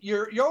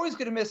 you're always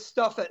going to miss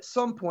stuff at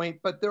some point,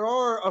 but there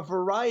are a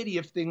variety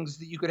of things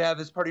that you could have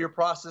as part of your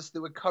process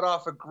that would cut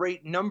off a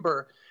great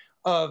number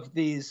of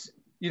these,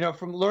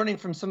 from learning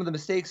from some of the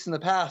mistakes in the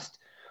past.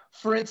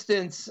 For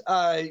instance,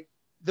 the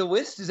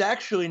list is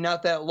actually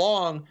not that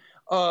long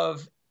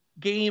of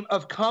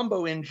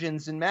combo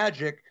engines in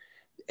Magic.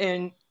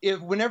 And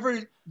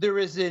whenever there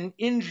is an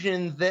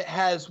engine that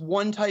has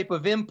one type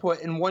of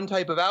input and one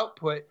type of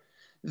output,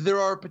 there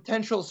are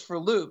potentials for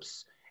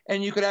loops.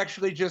 And you could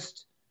actually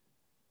just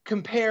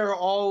compare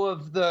all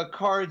of the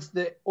cards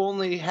that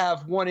only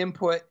have one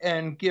input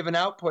and give an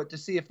output to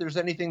see if there's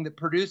anything that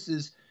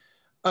produces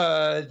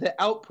the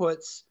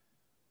outputs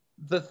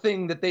the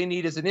thing that they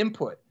need as an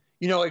input.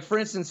 Like for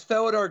instance,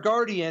 Felidar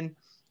Guardian,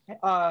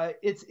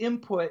 its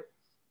input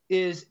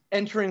is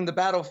entering the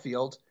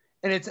battlefield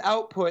and its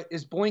output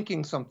is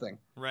blinking something.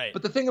 Right.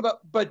 But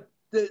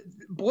the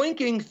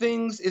blinking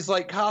things is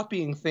like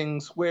copying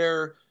things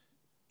where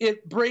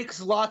it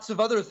breaks lots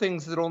of other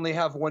things that only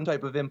have one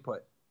type of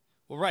input.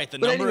 Well, right.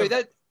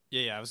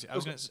 I was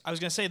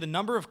gonna say the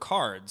number of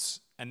cards,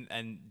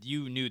 and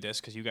you knew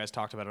this because you guys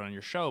talked about it on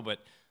your show, but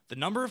the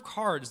number of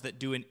cards that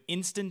do an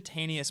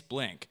instantaneous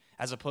blink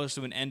as opposed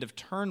to an end of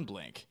turn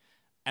blink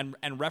and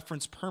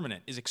reference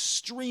permanent is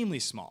extremely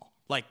small.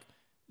 Like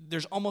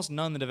there's almost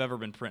none that have ever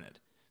been printed.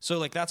 So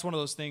like that's one of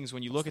those things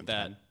when you look at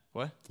that. 10.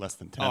 What? Less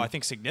than 10. Oh, I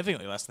think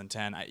significantly less than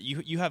 10.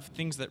 You have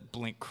things that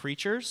blink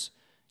creatures.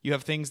 You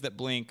have things that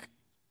blink,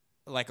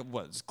 like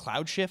what is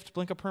Cloud Shift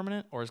blink a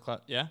permanent or is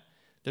Cloud? Yeah,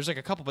 there's like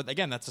a couple, but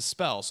again, that's a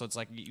spell, so it's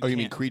like you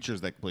mean creatures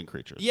that blink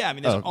creatures? Yeah, I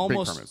mean there's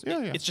almost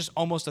yeah. It's just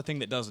almost a thing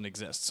that doesn't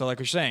exist. So like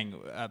you're saying,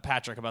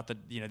 Patrick, about the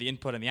the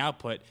input and the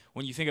output.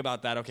 When you think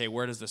about that, okay,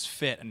 where does this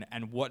fit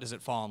and what does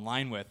it fall in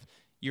line with?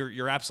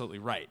 You're absolutely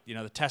right.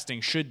 The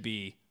testing should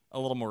be a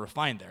little more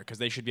refined there because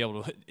they should be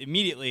able to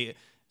immediately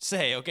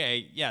say,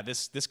 okay, yeah,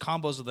 this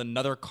combos with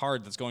another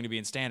card that's going to be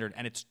in standard,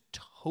 and it's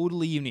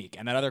totally unique,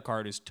 and that other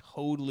card is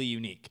totally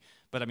unique.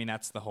 But I mean,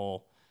 that's the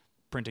whole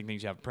printing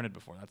things you haven't printed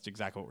before. That's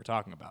exactly what we're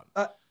talking about.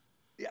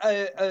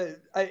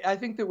 I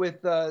think that with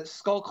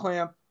Skull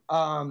Clamp,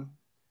 Umezawa's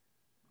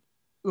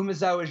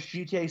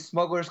Jite,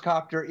 Smuggler's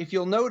Copter, if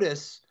you'll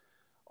notice,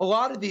 a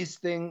lot of these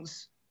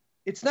things,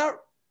 it's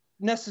not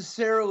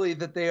necessarily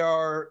that they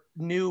are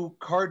new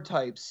card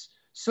types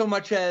so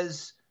much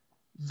as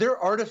they're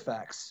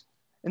artifacts.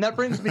 And that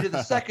brings me to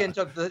the second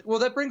of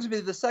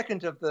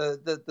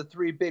the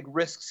three big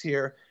risks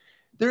here.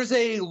 There's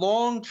a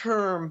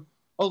long-term,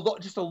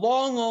 just a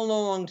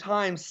long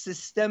time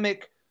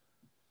systemic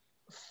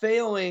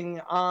failing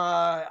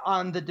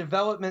on the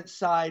development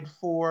side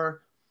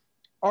for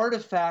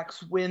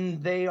artifacts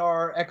when they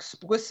are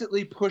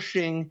explicitly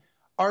pushing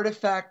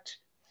artifact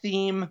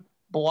theme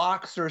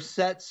blocks or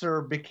sets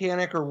or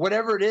mechanic or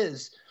whatever it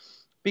is,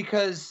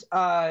 because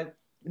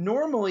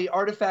normally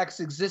artifacts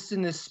exist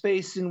in this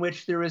space in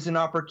which there is an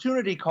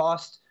opportunity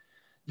cost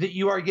that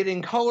you are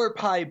getting color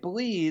pie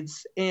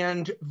bleeds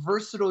and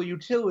versatile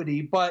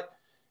utility, but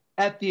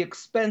at the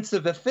expense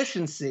of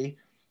efficiency.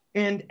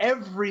 And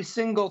every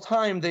single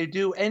time they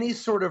do any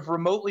sort of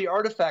remotely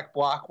artifact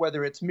block,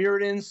 whether it's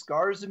Mirrodin,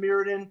 Scars of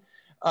Mirrodin,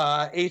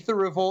 Aether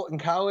Revolt,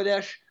 and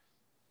Kaladesh,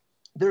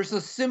 there's a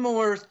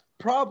similar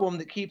problem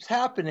that keeps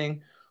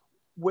happening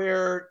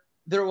where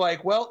they're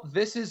like, well,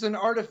 this is an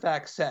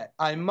artifact set.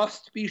 I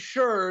must be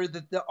sure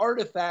that the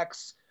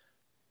artifacts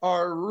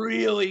are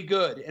really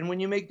good. And when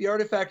you make the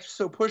artifact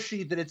so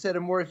pushy that it's at a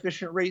more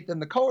efficient rate than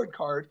the colored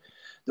card,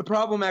 the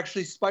problem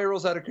actually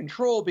spirals out of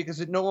control because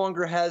it no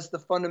longer has the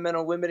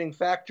fundamental limiting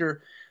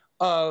factor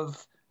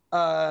of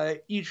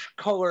each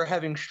color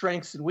having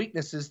strengths and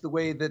weaknesses the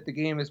way that the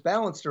game is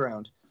balanced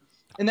around.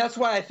 And that's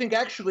why I think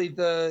actually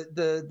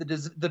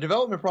the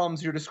development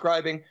problems you're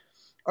describing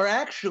are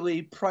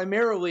actually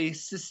primarily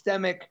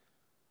systemic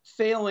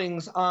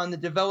failings on the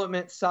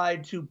development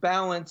side to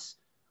balance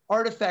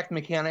artifact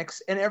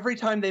mechanics. And every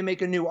time they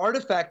make a new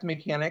artifact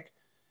mechanic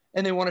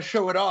and they want to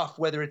show it off,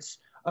 whether it's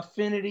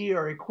affinity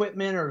or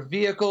equipment or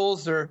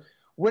vehicles or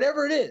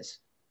whatever it is,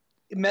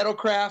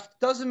 metalcraft,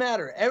 doesn't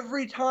matter.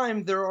 Every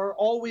time there are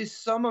always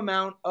some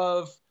amount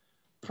of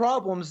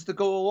problems that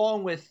go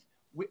along with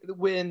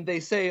when they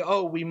say,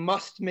 oh, we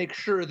must make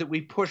sure that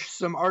we push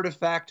some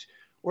artifact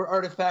or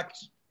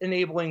artifact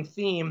enabling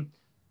theme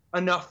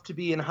enough to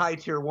be in high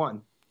tier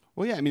 1.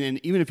 Well, yeah, I mean,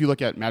 and even if you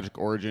look at Magic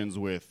Origins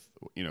with,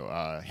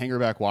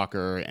 Hangerback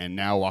Walker and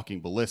now Walking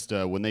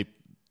Ballista, when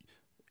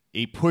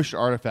a push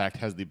artifact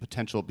has the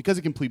potential, because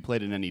it can be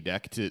played in any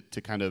deck, to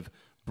kind of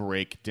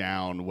break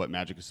down what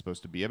Magic is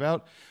supposed to be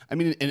about. I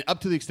mean, and up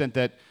to the extent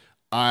that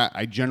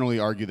I generally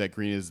argue that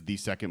green is the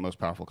second most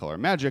powerful color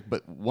in Magic,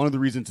 but one of the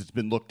reasons it's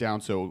been looked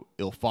down so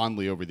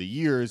ill-fondly over the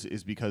years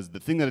is because the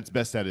thing that it's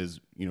best at is,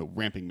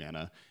 ramping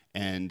mana.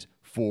 And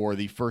for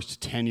the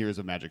first 10 years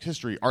of Magic's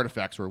history,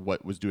 artifacts were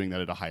what was doing that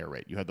at a higher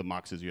rate. You had the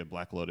Moxes, you had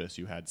Black Lotus,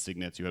 you had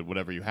Signets, you had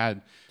whatever you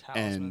had.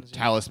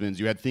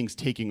 Talismans. You had things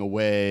taking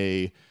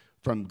away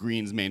from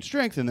green's main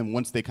strength, and then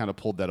once they kind of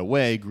pulled that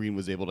away, green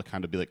was able to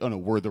kind of be like, oh no,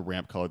 we're the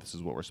ramp color, this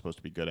is what we're supposed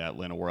to be good at.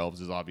 Llanowar War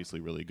Elves is obviously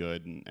really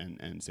good,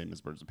 and same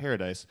as Birds of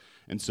Paradise.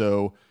 And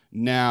so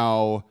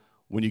now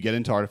when you get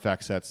into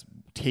artifact sets,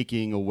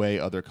 taking away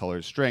other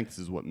colors' strengths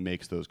is what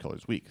makes those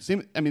colors weak.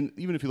 Even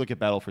if you look at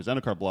Battle for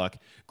Zendikar block,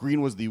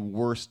 green was the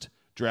worst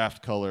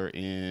draft color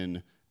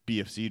in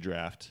BFC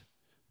draft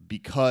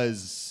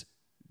because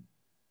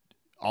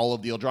all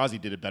of the Eldrazi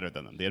did it better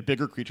than them. They had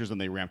bigger creatures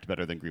and they ramped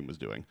better than green was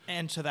doing.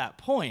 And to that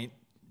point,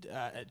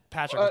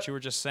 Patrick, what you were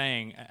just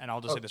saying, and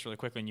I'll just say this really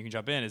quickly and you can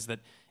jump in, is that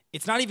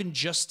it's not even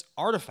just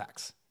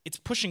artifacts. It's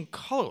pushing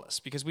colorless,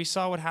 because we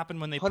saw what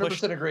happened when they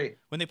 100% agree.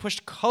 When they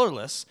pushed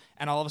colorless,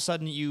 and all of a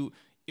sudden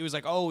it was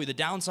like, oh, the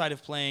downside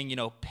of playing,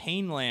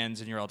 Pain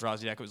lands in your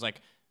Eldrazi deck. It was like,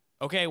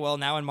 okay, well,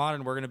 now in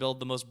Modern, we're going to build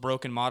the most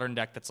broken Modern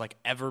deck that's like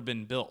ever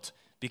been built,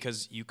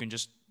 because you can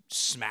just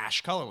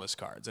smash colorless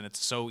cards, and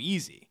it's so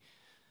easy.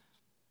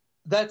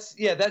 That's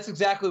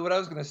exactly what I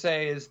was going to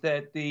say, is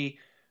that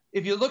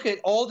if you look at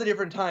all the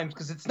different times,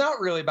 because it's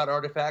not really about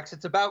artifacts,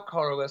 it's about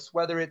colorless,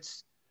 whether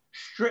it's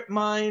Strip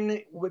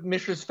Mine with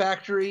Mishra's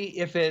Factory,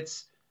 if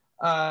it's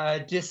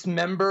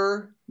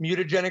Dismember,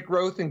 Mutagenic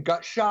Growth, and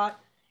Gut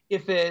Shot,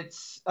 if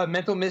it's a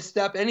Mental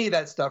Misstep, any of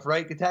that stuff,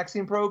 right?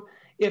 Gitaxian Probe,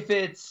 if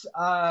it's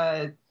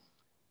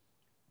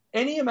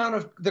any amount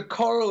of the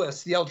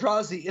colorless, the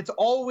Eldrazi, it's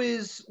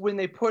always when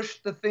they push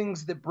the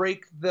things that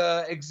break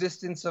the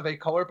existence of a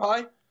color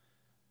pie,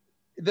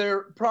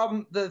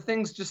 the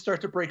things just start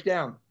to break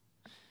down.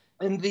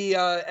 And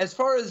as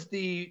far as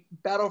the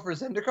Battle for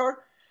Zendikar,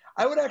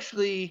 I would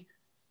actually,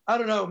 I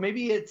don't know,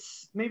 maybe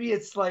it's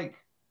like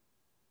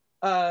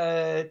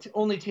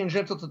only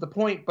tangential to the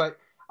point, but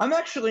I'm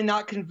actually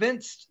not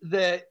convinced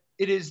that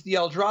it is the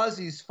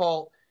Eldrazi's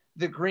fault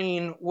that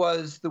green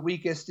was the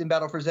weakest in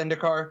Battle for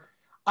Zendikar.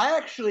 I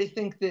actually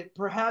think that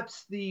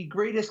perhaps the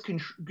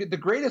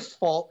greatest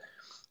fault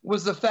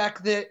was the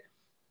fact that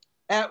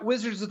at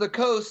Wizards of the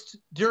Coast,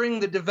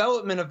 during the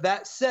development of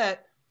that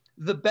set,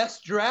 the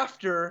best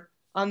drafter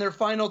on their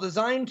final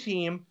design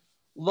team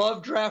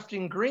loved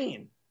drafting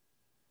green.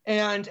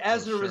 And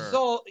as a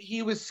result,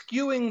 he was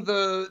skewing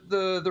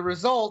the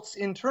results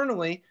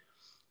internally,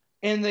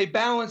 and they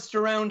balanced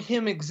around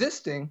him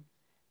existing.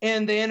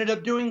 And they ended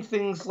up doing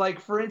things like,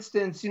 for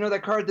instance,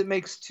 that card that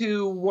makes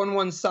 2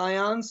 1/1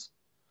 Scions?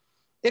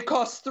 It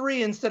costs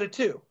 3 instead of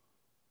 2.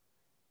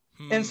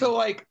 And so,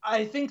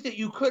 I think that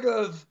you could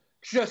have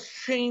just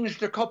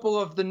changed a couple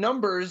of the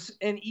numbers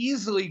and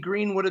easily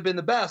green would have been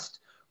the best.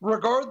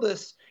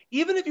 Regardless,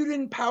 even if you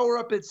didn't power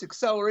up its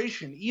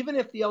acceleration, even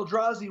if the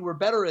Eldrazi were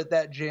better at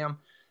that jam,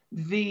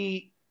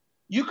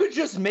 you could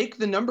just make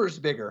the numbers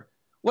bigger.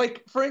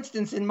 Like, for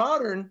instance, in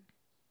Modern,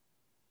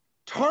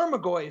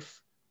 Tarmogoyf,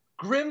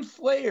 Grim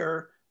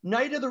Flayer,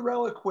 Knight of the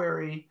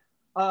Reliquary,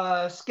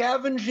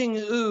 Scavenging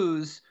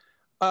Ooze,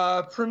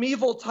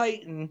 Primeval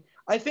Titan.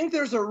 I think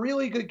there's a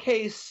really good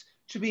case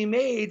to be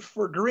made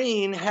for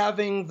green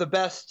having the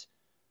best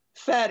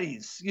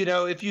fatties,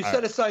 if you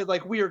set aside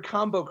like weird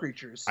combo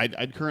creatures.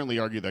 I'd currently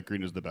argue that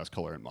green is the best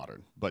color in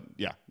Modern, but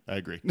yeah, I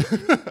agree.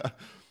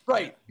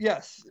 Right.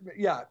 Yes.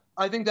 Yeah.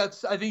 I think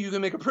you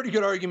can make a pretty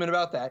good argument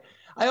about that.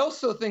 I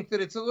also think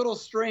that it's a little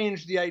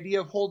strange, the idea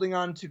of holding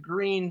on to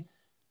green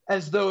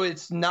as though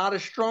it's not a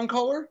strong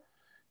color,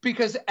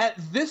 because at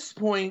this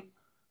point,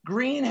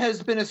 green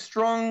has been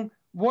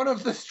one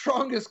of the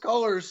strongest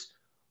colors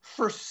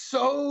for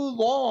so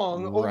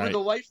long over the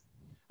life.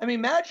 I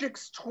mean,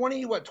 Magic's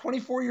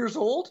 24 years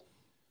old?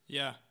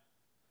 Yeah.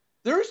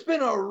 There's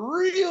been a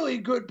really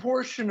good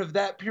portion of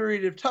that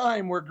period of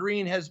time where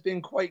green has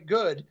been quite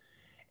good.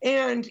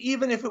 And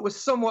even if it was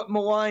somewhat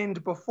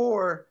maligned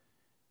before,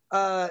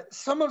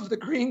 some of the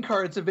green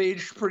cards have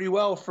aged pretty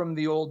well from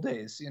the old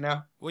days,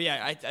 Well,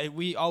 yeah,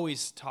 we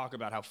always talk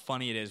about how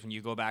funny it is when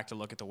you go back to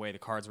look at the way the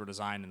cards were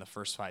designed in the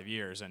first 5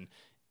 years. And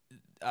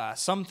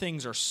some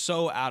things are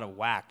so out of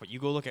whack, but you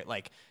go look at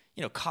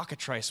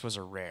Cockatrice was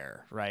a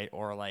rare, right?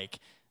 Or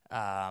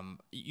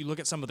you look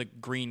at some of the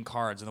green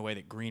cards and the way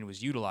that green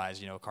was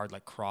utilized, a card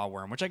like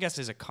Crawworm, which I guess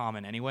is a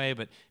common anyway.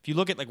 But if you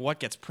look at what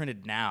gets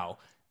printed now,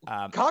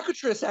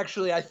 Cockatrice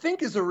actually I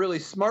think is a really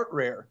smart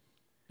rare,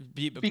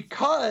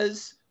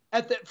 because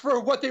for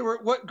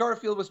what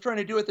Garfield was trying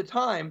to do at the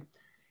time,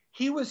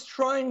 he was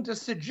trying to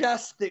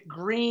suggest that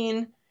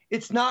green,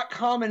 it's not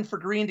common for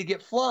green to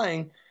get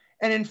flying,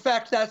 and in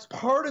fact that's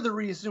part of the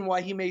reason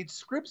why he made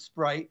Script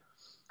Sprite,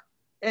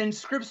 and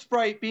Script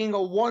Sprite being a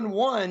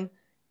 1/1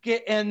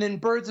 and then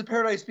Birds of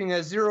Paradise being a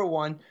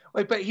 0/1.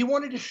 But he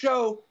wanted to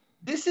show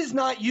this is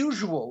not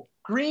usual.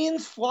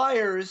 Green's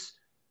flyers,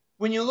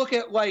 when you look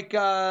at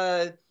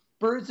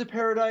Birds of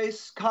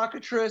Paradise,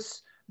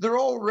 Cockatrice, they're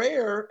all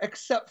rare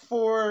except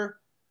for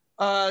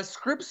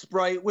Script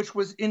Sprite, which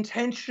was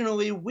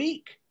intentionally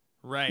weak.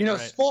 Right.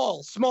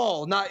 Small.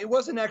 It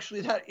wasn't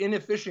actually that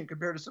inefficient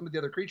compared to some of the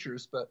other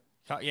creatures, but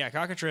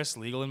Cockatrice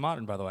legal in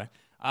Modern, by the way.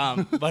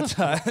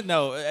 But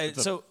no.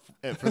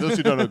 For those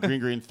who don't know,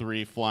 green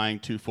 3 flying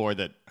 2/4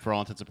 that for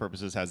all intents and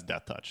purposes has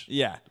Death Touch.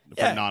 Yeah.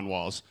 For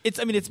non-walls. It's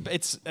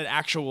an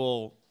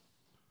actual.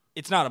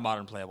 It's not a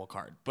Modern playable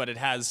card, but it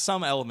has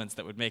some elements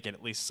that would make it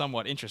at least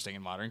somewhat interesting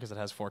in Modern because it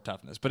has 4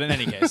 toughness. But in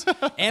any case,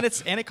 and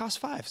it costs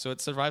 5, so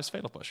it survives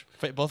Fatal Push,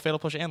 both Fatal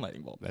Push and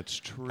Lightning Bolt. That's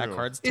true. That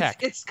card's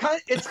tech. It's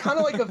kind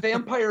of like a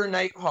Vampire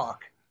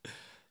Nighthawk.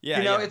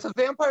 Yeah, it's a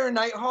Vampire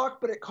Nighthawk,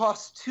 but it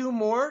costs 2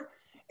 more,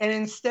 and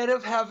instead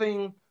of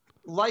having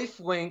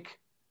lifelink,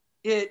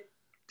 it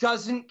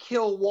doesn't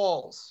kill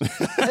walls.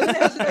 And it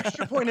has an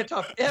extra point of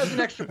tough.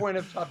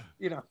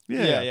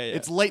 Yeah.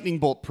 It's lightning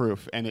bolt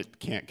proof, and it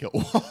can't kill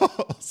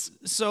walls.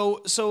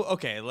 So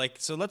okay,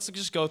 so let's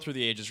just go through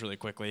the ages really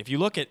quickly. If you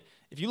look at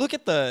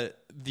the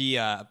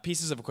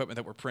pieces of equipment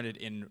that were printed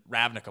in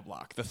Ravnica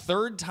block, the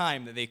third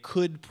time that they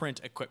could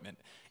print equipment,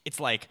 it's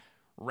like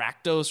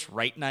Rakdos,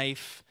 Right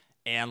Knife,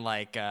 and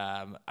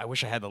I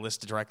wish I had the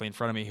list directly in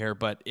front of me here,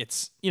 but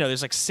it's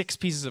there's 6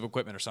 pieces of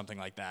equipment or something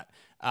like that,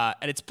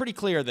 and it's pretty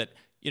clear that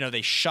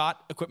they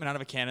shot equipment out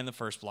of a cannon in the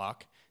first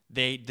block.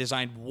 They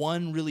designed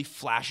one really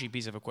flashy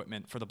piece of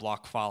equipment for the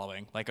block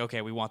following.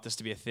 Okay, we want this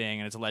to be a thing,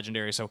 and it's a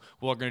legendary, so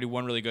we're going to do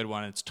one really good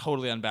one, and it's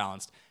totally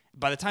unbalanced.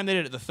 By the time they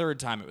did it the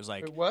third time, it was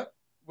like... What?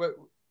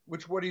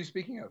 What are you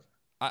speaking of?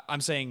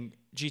 I'm saying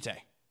Jite.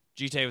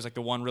 Jite was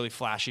the one really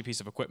flashy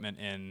piece of equipment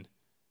in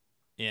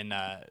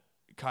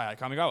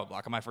Kamigawa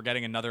block. Am I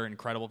forgetting another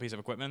incredible piece of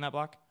equipment in that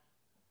block?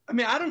 I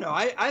mean, I don't know.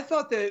 I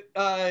thought that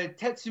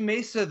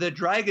Tetsumesa, the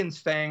Dragon's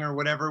Fang or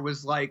whatever,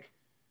 was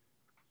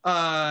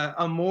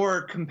a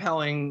more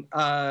compelling,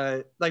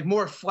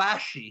 more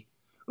flashy.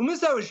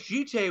 Umezawa's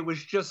Jite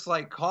was just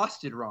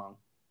costed wrong.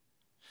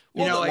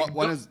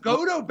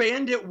 Godo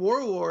Bandit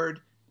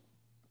Warlord,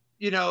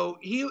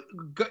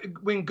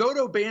 when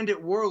Godo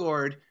Bandit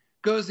Warlord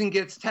goes and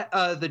gets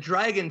the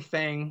Dragon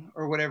Fang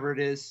or whatever it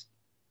is.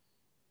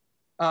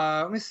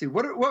 Let me see.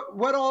 What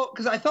all?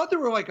 Because I thought there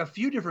were a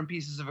few different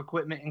pieces of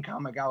equipment in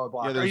Kamigawa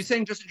block. Are you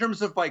saying just in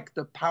terms of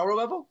the power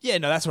level? Yeah,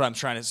 no, that's what I'm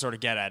trying to sort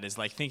of get at. Is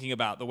thinking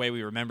about the way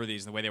we remember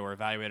these and the way they were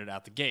evaluated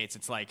out the gates.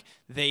 It's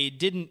they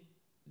didn't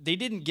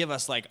give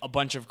us a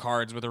bunch of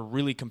cards with a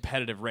really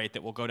competitive rate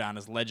that will go down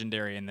as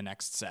legendary in the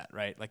next set,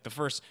 right? The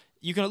first,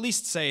 you can at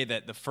least say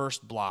that the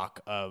first block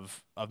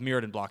of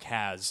Mirrodin block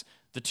has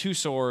the 2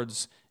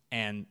 swords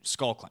and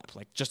Skull Clamp.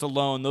 Just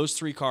alone, those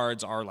 3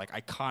 cards are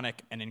iconic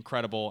and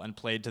incredible and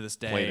played to this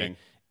day.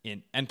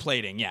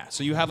 Plating, yeah.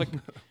 So you have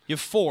you have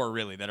 4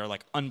 really that are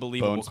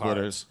unbelievable Bone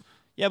Splitters. cards.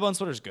 Yeah, Bone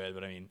Splitter's good,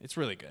 but it's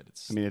really good.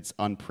 It's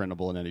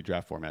unprintable in any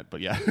draft format,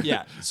 but yeah.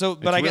 Yeah. So,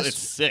 but I guess it's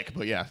sick,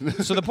 but yeah.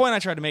 So the point I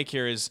tried to make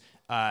here is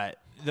that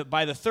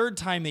by the third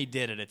time they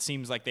did it, it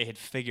seems like they had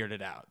figured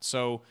it out.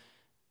 So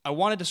I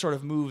wanted to sort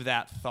of move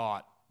that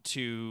thought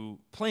to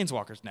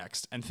Planeswalkers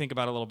next and think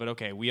about a little bit.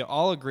 Okay, we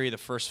all agree the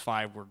first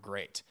 5 were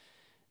great.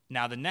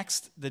 Now the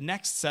next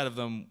set of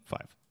them, 5.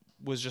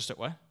 just at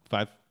what?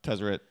 5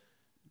 Tezzeret,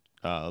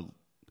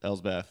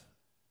 Elsbeth,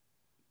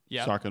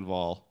 Yeah.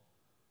 Sarkenval,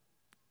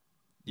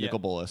 Nicol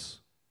Bolas,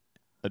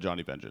 a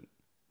Johnny Vengeance.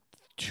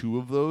 2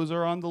 of those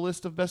are on the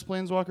list of best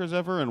planeswalkers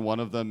ever, and one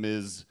of them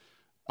is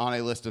on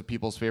a list of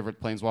people's favorite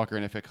planeswalker,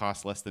 and if it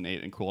costs less than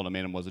 8 and Cruel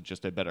Ultimatum was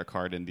just a better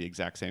card and the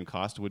exact same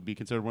cost, would be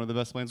considered one of the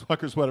best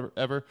planeswalkers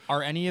ever.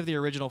 Are any of the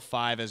original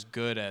 5 as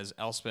good as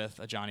Elspeth,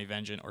 a Johnny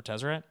Vengeance, or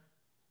Tezzeret?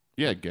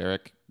 Yeah,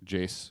 Garrick,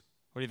 Jace.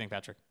 What do you think,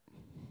 Patrick?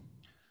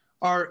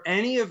 Are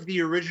any of the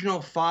original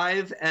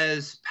 5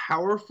 as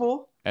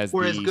powerful as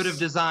good of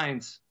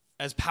designs?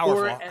 As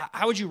powerful.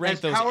 How would you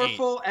rank those 8? As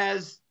powerful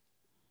as...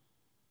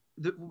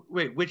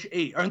 Wait, which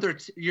 8? Aren't there?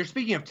 You're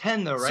speaking of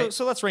 10, though, right?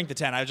 So let's rank the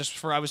 10. I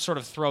was sort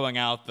of throwing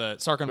out the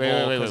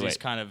Sarkenval because he's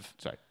kind of...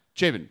 Sorry.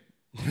 Chapin.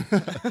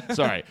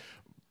 Sorry.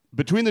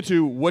 Between the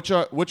 2, which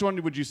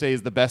one would you say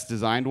is the best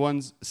designed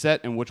ones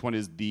set, and which one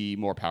is the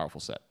more powerful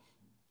set?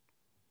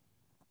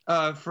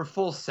 For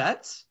full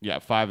sets? Yeah,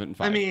 5 and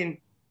 5. I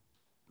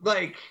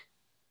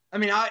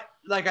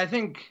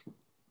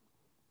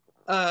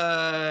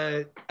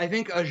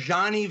think a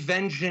Johnny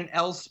Vengeance,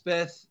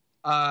 Elspeth,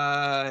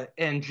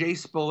 and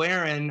Jace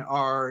Beleren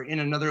are in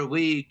another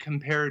league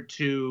compared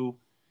to.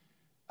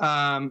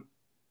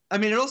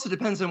 It also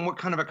depends on what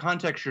kind of a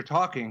context you're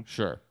talking.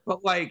 Sure.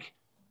 But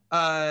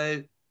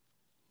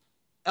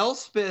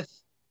Elspeth,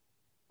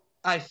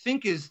 I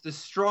think is the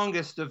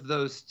strongest of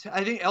those.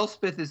 I think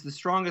Elspeth is the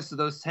strongest of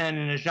those 10,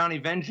 and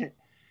Ajani Vengeance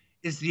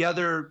is the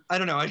other. I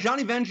don't know.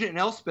 Ajani Vengeance and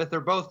Elspeth are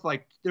both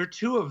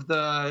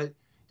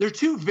they're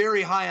 2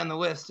 very high on the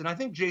list, and I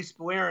think Jace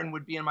Beleren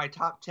would be in my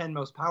top 10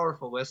 most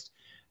powerful list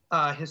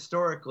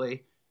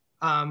historically.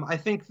 I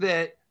think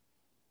that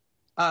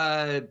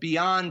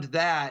beyond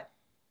that,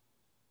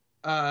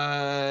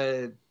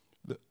 I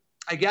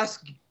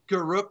guess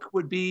Garruk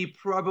would be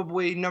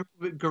probably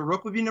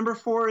number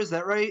 4. Is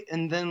that right?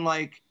 And then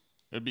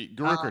it'd be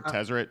Garruk or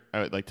Tezzeret.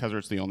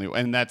 Tezzeret's the only,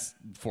 and that's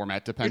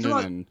format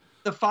dependent. And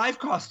the 5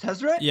 cost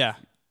Tezzeret. Yeah.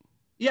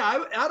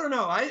 Yeah, I don't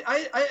know.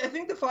 I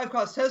think the 5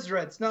 cost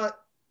Tezzeret's not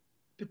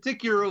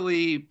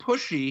particularly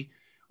pushy.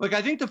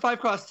 I think the 5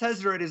 cost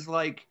Tezzeret is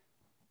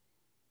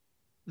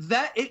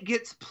that it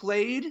gets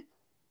played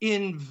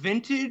in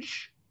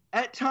Vintage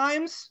at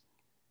times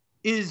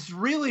is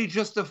really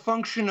just a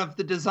function of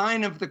the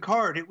design of the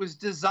card. It was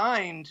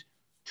designed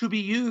to be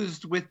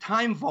used with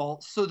Time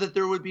Vault so that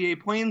there would be a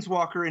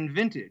Planeswalker in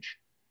Vintage.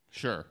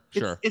 Sure.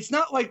 It's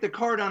not like the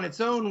card on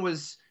its own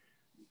was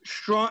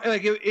strong. I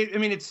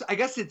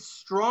guess it's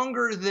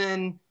stronger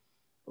than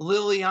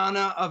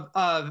Liliana of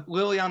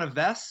Liliana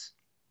Vess,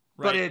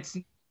 right. But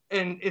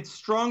it's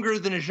stronger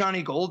than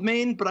Ajani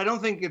Goldmane, but I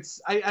don't think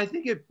I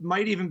think it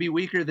might even be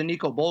weaker than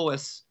Nicol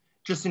Bolas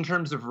just in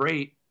terms of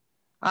rate.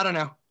 I don't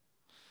know.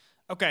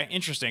 Okay,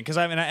 interesting. Because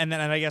and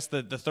then I guess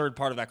the third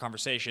part of that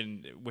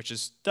conversation, which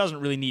doesn't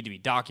really need to be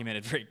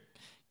documented very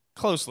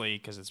closely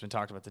because it's been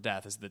talked about to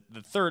death, is that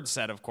the third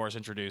set, of course,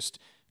 introduced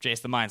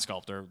Jace the Mind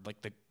Sculptor,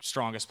 the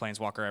strongest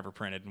planeswalker ever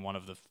printed and one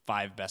of the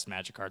 5 best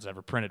Magic cards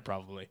ever printed,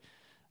 probably.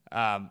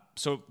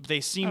 So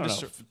they seem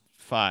to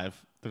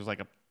 5. There's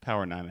a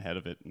power 9 ahead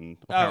of it and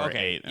a power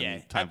 8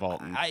 and Time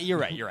Vault. You're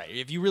right.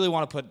 If you really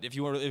want to put, if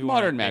you want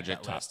Modern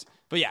Magic top.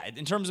 But yeah,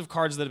 in terms of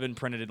cards that have been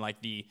printed in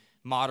the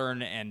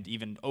modern and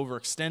even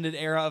overextended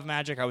era of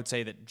Magic, I would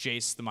say that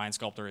Jace the Mind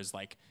Sculptor is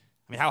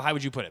how high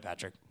would you put it,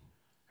 Patrick?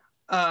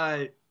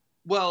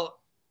 Well,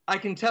 I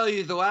can tell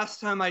you the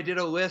last time I did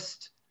a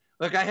list,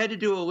 I had to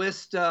do a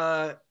list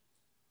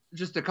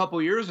just a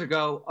couple years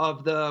ago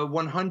of the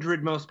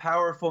 100 most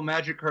powerful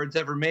Magic cards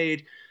ever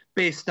made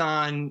based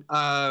on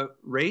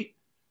rate.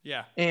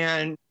 Yeah.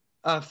 And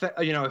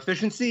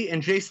efficiency,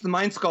 and Jace the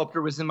Mind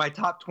Sculptor was in my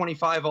top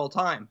 25 all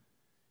time.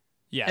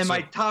 Yeah. And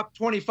my top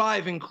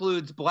 25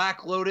 includes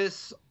Black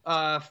Lotus,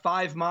 5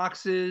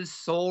 Moxes,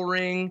 Soul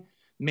Ring,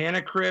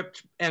 Mana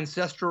Crypt,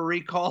 Ancestral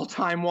Recall,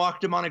 Time Walk,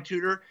 Demonic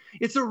Tutor.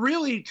 It's a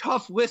really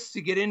tough list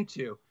to get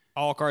into.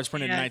 All cards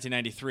printed in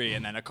 1993,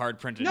 and then a card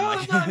printed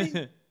I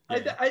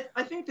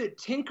think that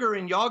Tinker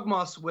and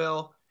Yawgmoth's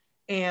Will,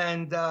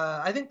 and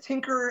I think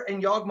Tinker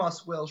and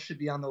Yawgmoth's Will should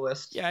be on the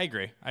list. Yeah, I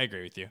agree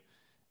with you.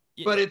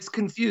 But it's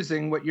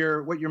confusing what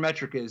your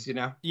metric is,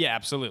 Yeah,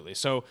 absolutely.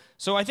 So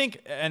I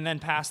think, and then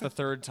past the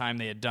third time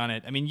they had done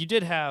it, you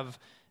did have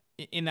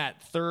in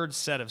that third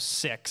set of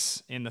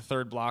 6 in the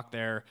third block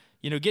there.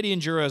 Gideon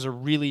Jura is a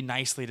really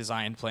nicely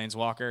designed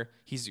planeswalker.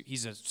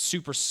 He's a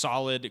super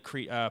solid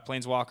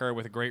planeswalker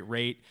with a great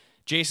rate.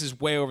 Jace is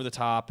way over the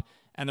top,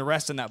 and the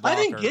rest in that block. I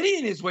think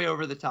Gideon is way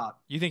over the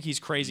top. You think he's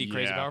crazy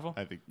powerful?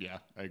 I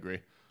agree.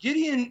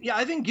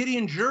 I think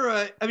Gideon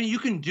Jura. You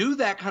can do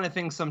that kind of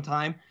thing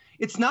sometime.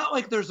 It's not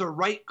like there's a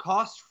right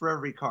cost for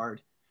every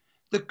card.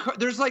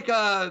 There's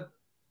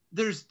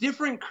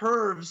different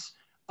curves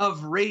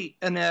of rate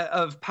and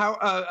of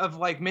power of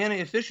mana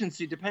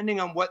efficiency depending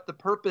on what the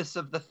purpose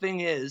of the thing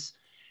is.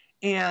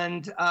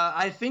 And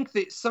I think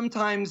that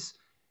sometimes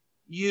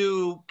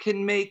you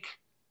can make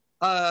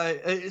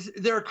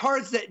there are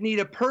cards that need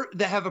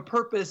that have a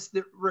purpose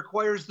that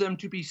requires them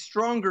to be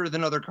stronger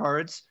than other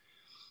cards.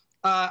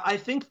 I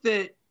think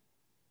that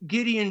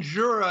Gideon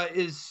Jura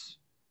is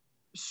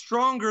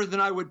stronger than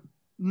I would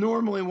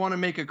normally want to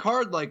make a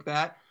card like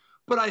that.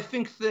 But I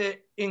think that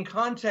in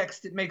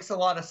context, it makes a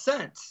lot of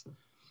sense.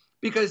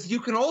 Because you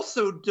can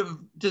also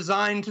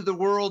design to the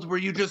world where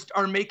you just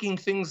are making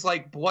things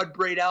like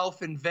Bloodbraid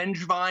Elf and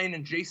Vengevine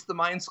and Jace the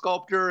Mind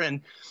Sculptor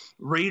and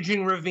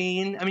Raging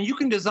Ravine. I mean, you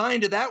can design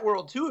to that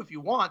world too if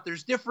you want.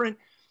 There's different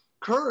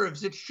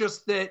curves. It's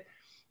just that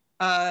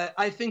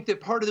I think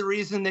that part of the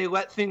reason they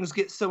let things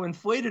get so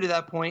inflated at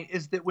that point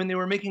is that when they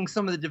were making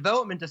some of the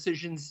development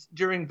decisions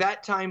during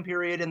that time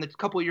period and the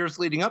couple of years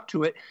leading up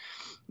to it,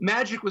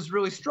 Magic was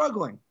really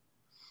struggling.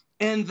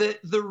 And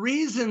the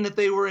reason that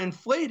they were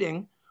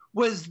inflating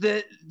was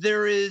that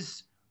there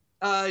is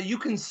you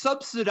can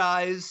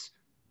subsidize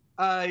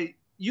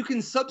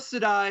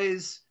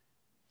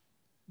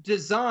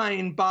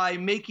design by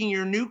making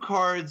your new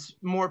cards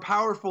more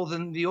powerful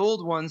than the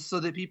old ones so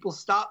that people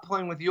stop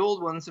playing with the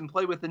old ones and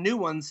play with the new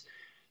ones.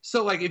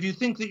 So like if you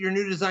think that your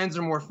new designs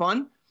are more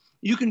fun,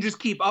 you can just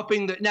keep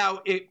upping that. Now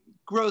it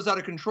grows out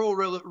of control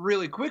really,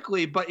 really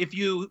quickly, but if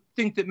you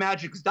think that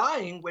Magic's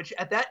dying, which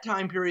at that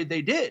time period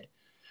they did,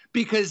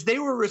 because they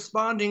were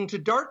responding to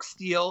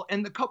Darksteel,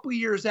 and the couple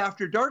years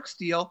after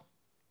Darksteel,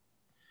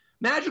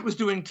 Magic was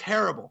doing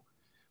terrible.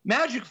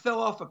 Magic fell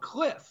off a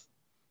cliff.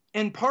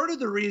 And part of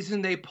the reason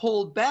they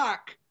pulled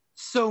back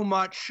so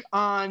much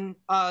on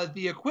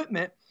the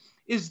equipment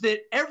is that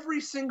every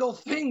single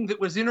thing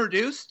that was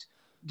introduced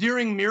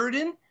during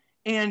Mirrodin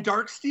and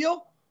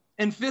Darksteel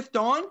and Fifth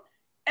Dawn,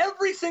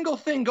 every single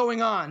thing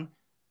going on,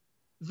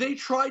 they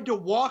tried to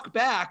walk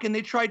back and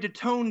they tried to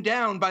tone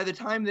down by the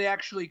time they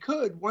actually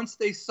could once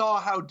they saw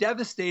how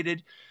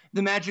devastated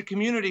the Magic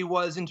community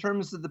was in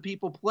terms of the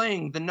people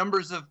playing, the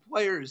numbers of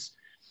players.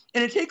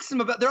 And it takes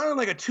them they're on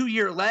like a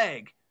 2-year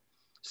lag.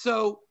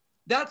 So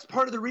that's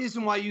part of the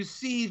reason why you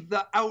see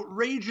the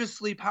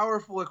outrageously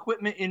powerful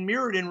equipment in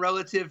Mirrodin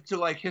relative to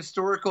like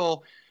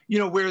historical,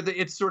 where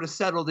it's sort of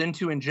settled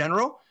into in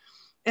general.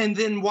 And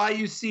then why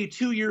you see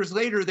 2 years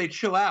later, they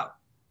chill out.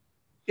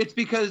 It's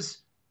because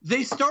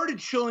they started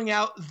chilling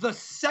out the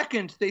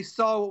second they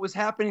saw what was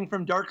happening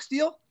from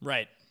Darksteel.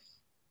 Right.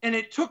 And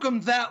it took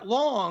them that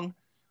long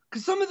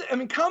because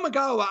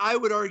Kamigawa, I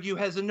would argue,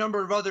 has a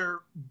number of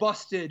other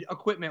busted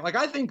equipment. Like,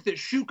 I think that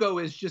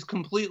Shuko is just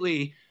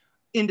completely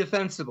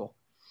indefensible.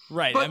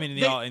 Right. But in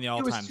the all times.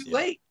 It was too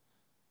late.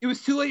 It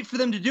was too late for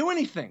them to do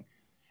anything.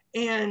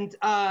 And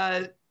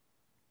the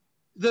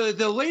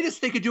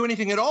latest they could do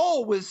anything at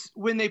all was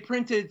when they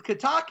printed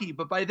Kataki,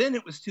 but by then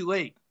it was too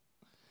late.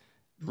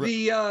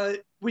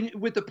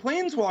 With the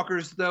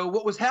Planeswalkers, though,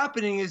 what was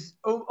happening is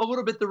a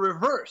little bit the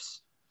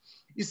reverse.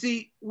 You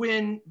see,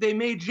 when they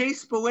made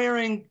Jace,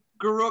 Beleriand,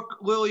 Garruk,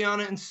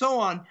 Liliana, and so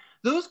on,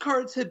 those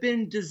cards had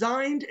been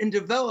designed and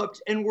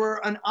developed and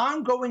were an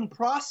ongoing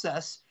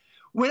process.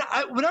 When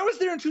I was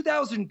there in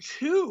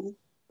 2002,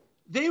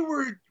 they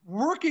were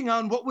working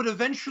on what would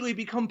eventually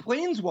become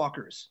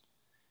Planeswalkers.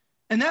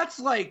 And that's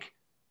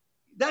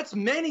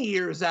many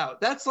years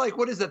out. That's like,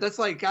 what is that? That's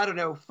like, I don't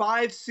know,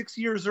 5-6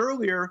 years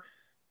earlier.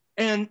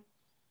 And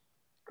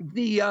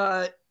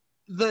the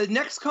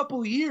next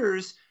couple of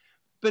years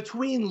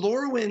between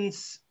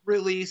Lorwyn's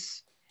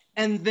release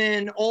and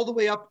then all the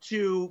way up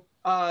to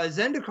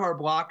Zendikar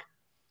block,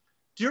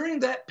 during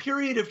that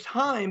period of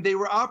time, they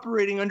were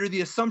operating under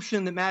the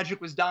assumption that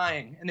Magic was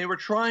dying, and they were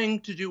trying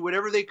to do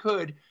whatever they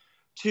could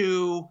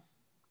to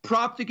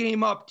prop the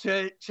game up,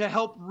 to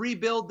help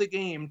rebuild the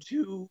game,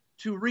 to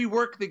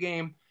rework the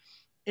game.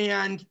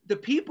 And the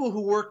people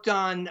who worked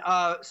on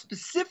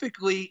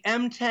specifically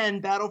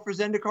M10, Battle for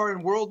Zendikar,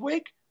 and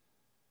Worldwake,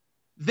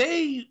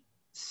 they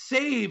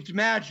saved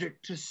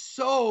Magic to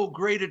so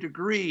great a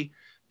degree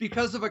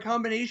because of a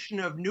combination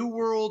of New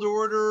World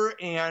Order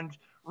and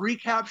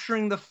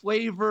recapturing the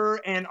flavor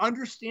and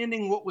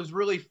understanding what was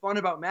really fun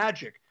about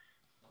Magic.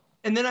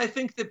 And then I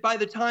think that by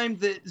the time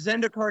that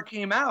Zendikar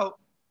came out,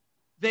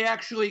 they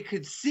actually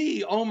could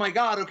see, oh my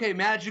God, okay,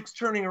 Magic's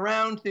turning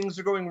around, things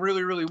are going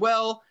really, really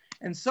well,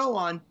 and so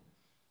on.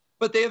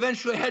 But they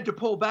eventually had to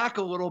pull back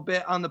a little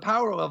bit on the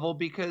power level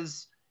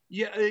because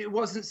it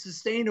wasn't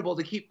sustainable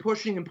to keep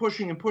pushing and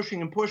pushing and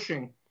pushing and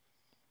pushing.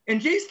 And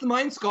Jace the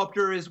Mind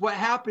Sculptor is what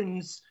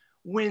happens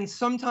when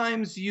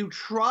sometimes you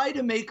try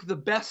to make the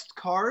best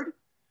card.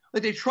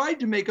 Like they tried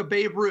to make a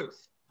Babe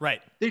Ruth.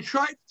 Right. They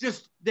tried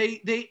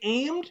they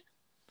aimed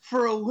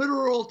for a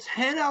literal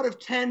 10 out of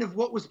 10 of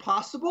what was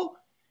possible,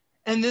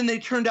 and then they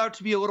turned out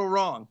to be a little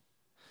wrong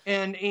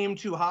and aimed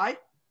too high.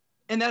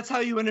 And that's how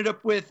you ended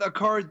up with a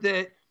card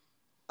that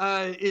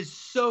is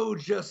so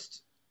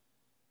just,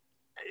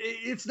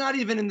 it's not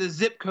even in the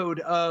zip code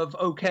of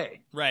okay.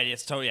 Right.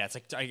 It's totally, yeah. It's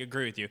like, I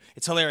agree with you.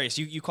 It's hilarious.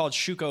 You called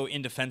Shuko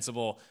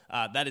indefensible.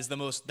 That is the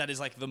most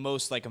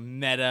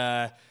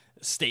meta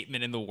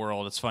statement in the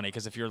world. It's funny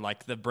because if you're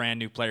like the brand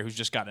new player who's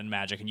just gotten in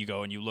Magic and you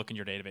go and you look in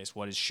your database,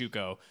 what is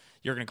Shuko?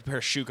 You're going to compare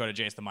Shuko to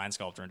Jace the Mind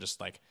Sculptor and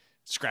just like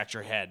scratch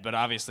your head. But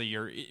obviously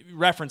you're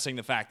referencing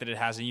the fact that it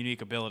has a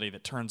unique ability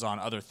that turns on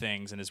other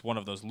things and is one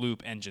of those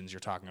loop engines you're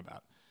talking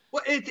about.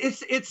 Well,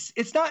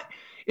 it's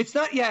It's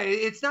not, yeah,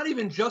 it's not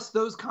even just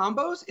those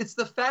combos. It's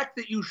the fact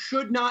that you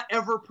should not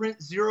ever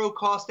print 0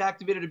 cost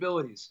activated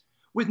abilities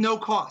with no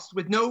cost,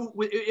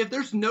 if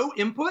there's no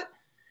input,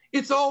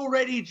 it's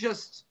already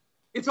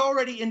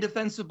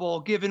indefensible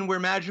given where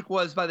Magic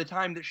was by the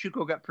time that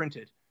Shuko got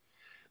printed.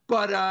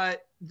 But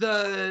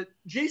the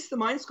Jace the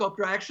Mind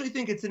Sculptor, I actually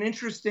think it's an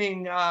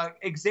interesting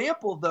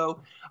example,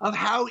 though, of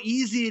how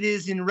easy it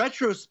is in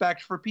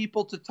retrospect for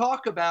people to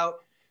talk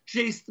about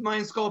Jace the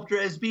Mind Sculptor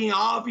as being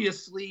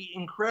obviously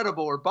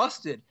incredible or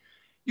busted.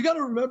 You got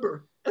to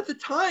remember, at the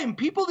time,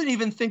 people didn't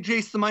even think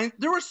Jace the Mind.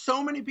 There were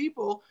so many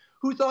people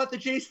who thought that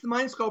Jace the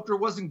Mind Sculptor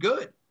wasn't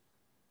good.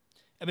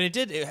 I mean,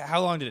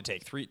 how long did it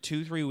take?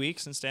 3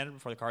 weeks in Standard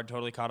before the card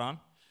totally caught on?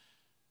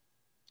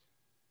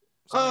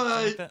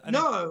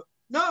 No,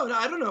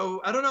 I don't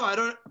know.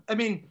 I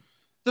mean,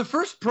 the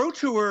first Pro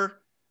Tour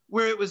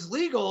where it was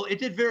legal, it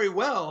did very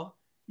well.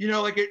 You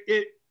know, like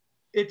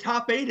it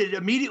top 8'd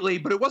immediately,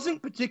 but it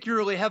wasn't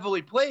particularly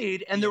heavily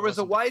played, and there was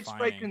a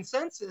widespread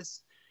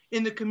consensus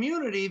in the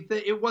community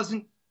that it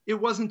wasn't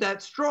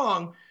that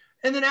strong.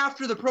 And then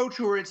after the Pro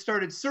Tour, it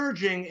started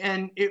surging,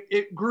 and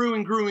it grew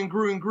and grew and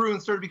grew and grew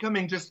and started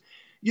becoming just,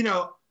 you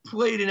know,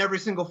 played in every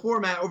single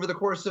format over the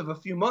course of a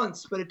few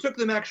months. But it took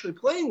them actually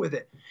playing with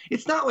it.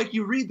 It's not like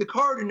you read the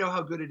card and know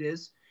how good it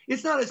is.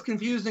 It's not as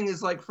confusing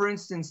as, like, for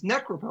instance,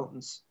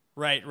 Necropotence.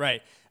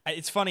 Right.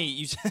 It's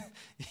funny,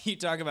 you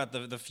talk about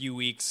the few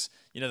weeks,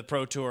 you know, the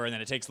Pro Tour, and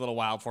then it takes a little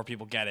while before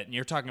people get it. And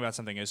you're talking about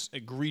something as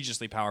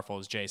egregiously powerful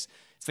as Jace.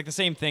 It's like the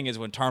same thing as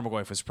when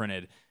Tarmogoyf was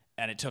printed,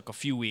 and it took a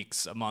few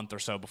weeks, a month or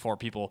so, before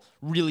people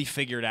really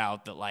figured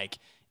out that, like,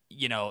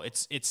 you know,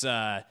 it's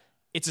a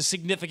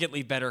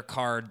significantly better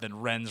card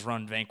than Ren's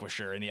Run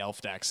Vanquisher in the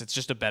Elf decks. It's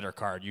just a better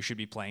card. You should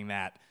be playing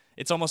that.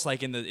 It's almost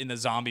like in the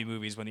zombie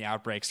movies when the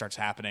outbreak starts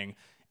happening,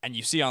 and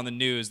you see on the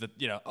news that,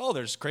 you know, oh,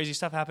 there's crazy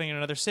stuff happening in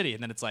another city,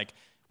 and then it's like,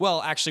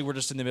 well, actually, we're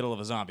just in the middle of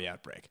a zombie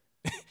outbreak.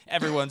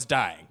 Everyone's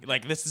dying.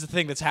 Like, this is the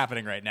thing that's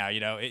happening right now. You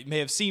know, it may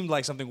have seemed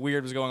like something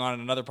weird was going on in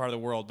another part of the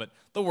world, but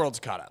the world's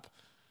caught up.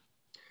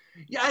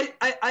 Yeah,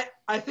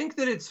 I think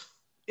that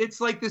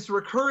it's like this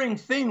recurring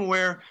thing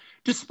where,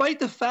 despite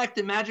the fact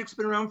that Magic's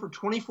been around for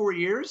 24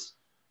 years,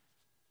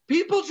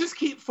 people just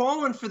keep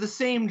falling for the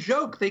same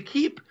joke. They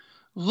keep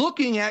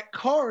looking at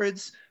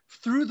cards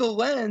through the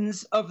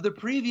lens of the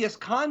previous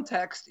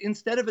context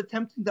instead of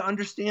attempting to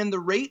understand the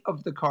rate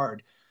of the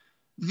card.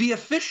 The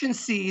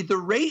efficiency, the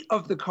rate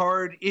of the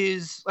card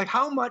is like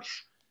how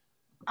much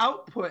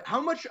output, how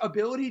much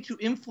ability to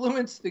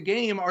influence the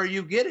game are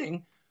you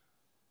getting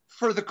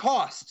for the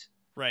cost?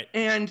 Right.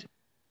 And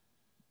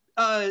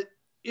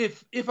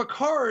if a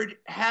card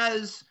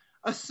has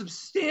a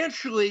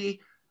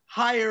substantially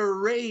higher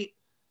rate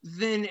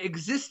than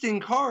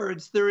existing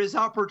cards, there is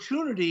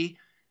opportunity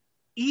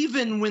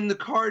even when the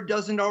card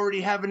doesn't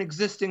already have an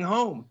existing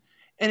home.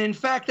 And in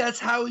fact, that's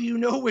how you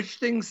know which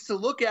things to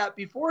look at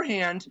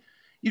beforehand.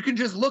 You can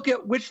just look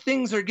at which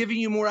things are giving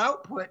you more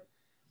output.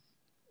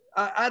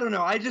 I don't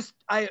know. I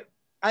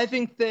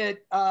think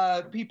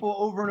that people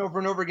over and over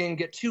and over again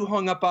get too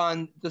hung up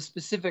on the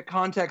specific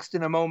context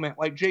in a moment,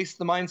 like Jace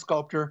the Mind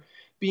Sculptor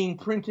being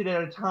printed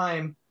at a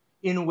time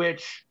in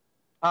which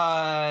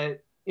Bloodbraid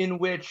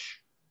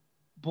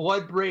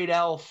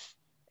Elf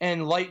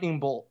and Lightning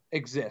Bolt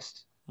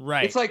exist.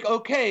 Right. It's like,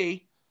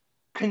 okay,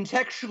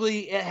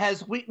 contextually it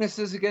has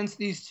weaknesses against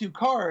these two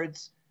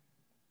cards,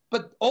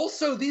 but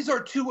also these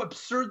are two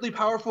absurdly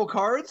powerful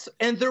cards,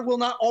 and there will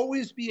not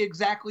always be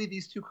exactly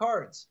these two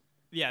cards.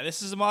 Yeah,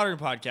 this is a modern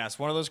podcast.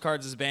 One of those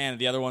cards is banned.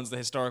 The other one's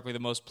historically the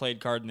most played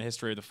card in the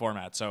history of the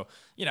format. So,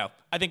 you know,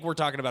 I think we're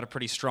talking about a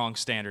pretty strong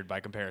standard by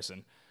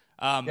comparison.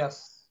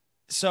 Yes.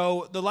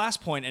 So the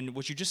last point, and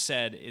what you just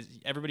said, is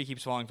everybody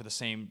keeps falling for the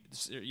same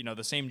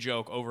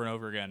joke over and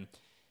over again.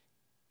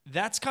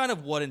 That's kind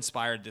of what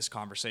inspired this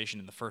conversation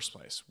in the first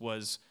place.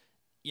 Was,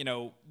 you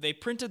know, they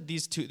printed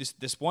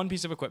this one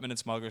piece of equipment in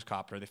Smuggler's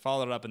Copter. They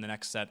followed it up in the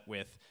next set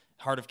with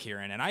Heart of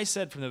Kirin, and I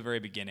said from the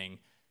very beginning,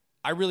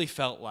 I really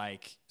felt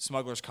like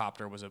Smuggler's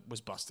Copter was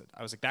busted.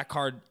 I was like, that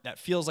card, that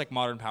feels like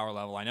modern power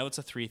level. I know it's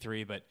a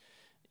 3/3, but,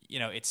 you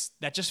know,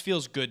 that just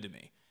feels good to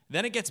me.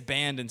 Then it gets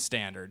banned in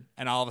Standard,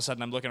 and all of a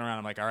sudden I'm looking around,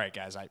 I'm like, all right,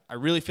 guys, I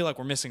really feel like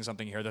we're missing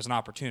something here. There's an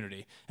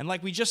opportunity. And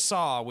like we just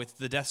saw with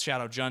the Death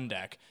Shadow Jund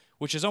deck,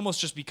 which is almost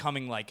just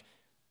becoming like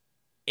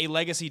a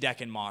legacy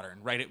deck in Modern,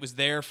 right? It was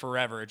there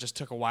forever. It just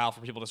took a while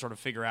for people to sort of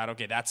figure out,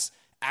 okay, that's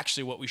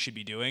actually what we should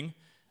be doing.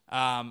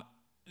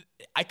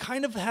 I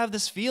kind of have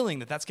this feeling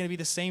that that's going to be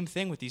the same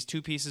thing with these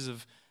two pieces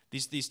of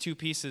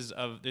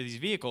these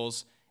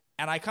vehicles,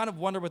 and I kind of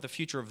wonder what the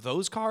future of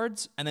those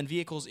cards and then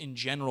vehicles in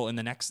general in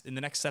the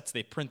next sets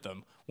they print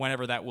them,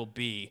 whenever that will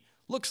be,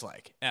 looks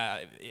like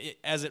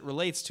as it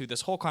relates to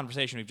this whole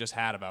conversation we've just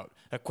had about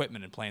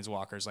equipment and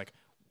Planeswalkers. Like,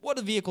 what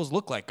do vehicles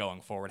look like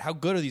going forward? How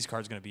good are these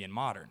cards going to be in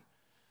Modern?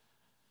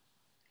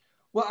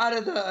 Well,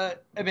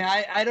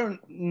 I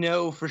don't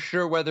know for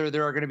sure whether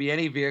there are going to be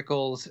any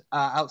vehicles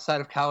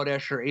outside of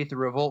Kaladesh or Aether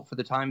Revolt for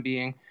the time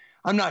being.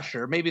 I'm not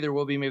sure. Maybe there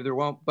will be, maybe there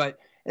won't. But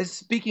as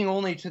speaking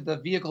only to the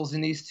vehicles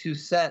in these two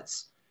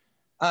sets,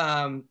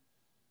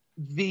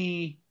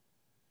 the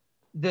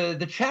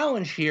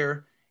challenge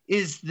here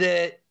is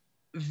that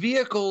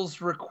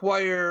vehicles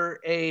require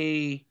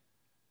a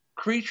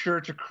creature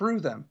to crew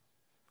them.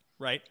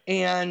 Right.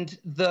 And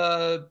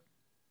the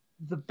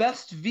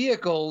best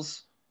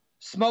vehicles,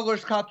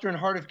 Smuggler's Copter and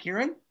Heart of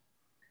Kirin.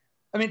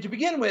 I mean, to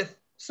begin with,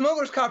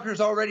 Smuggler's Copter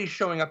is already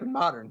showing up in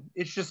Modern.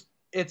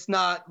 It's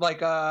not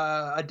like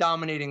a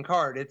dominating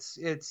card.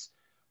 It's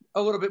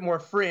a little bit more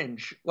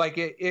fringe. Like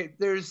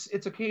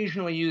it's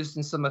occasionally used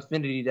in some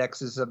affinity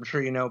decks, as I'm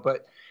sure you know,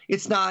 but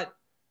it's not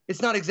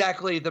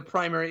exactly the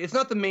primary. It's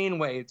not the main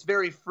way. It's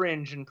very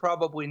fringe and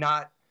probably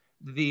not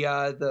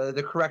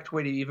the correct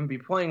way to even be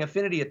playing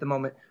affinity at the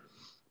moment.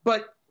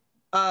 But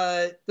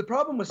the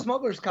problem with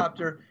Smuggler's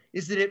Copter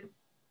is that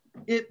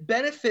it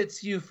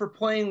benefits you for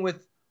playing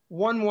with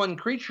 1/1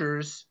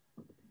 creatures,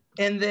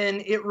 and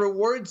then it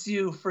rewards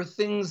you for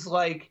things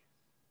like,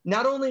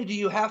 not only do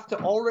you have to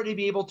already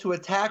be able to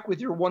attack with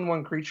your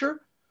 1/1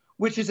 creature,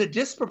 which is a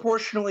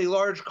disproportionately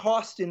large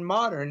cost in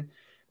Modern,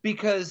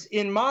 because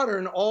in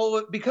Modern,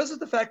 because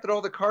of the fact that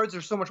all the cards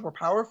are so much more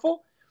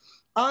powerful,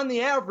 on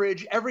the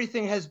average,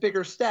 everything has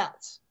bigger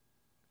stats.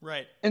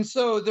 Right. And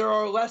so there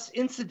are less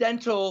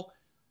incidental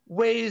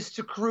ways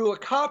to crew a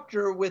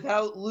copter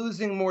without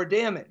losing more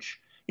damage.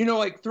 You know,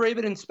 like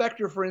Thraben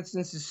Inspector, for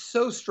instance, is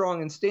so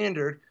strong in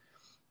Standard,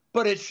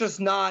 but it's just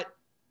not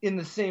in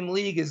the same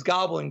league as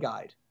Goblin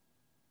Guide.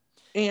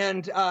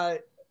 And, good.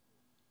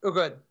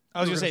 I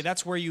was going to say,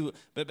 that's where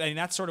but I mean,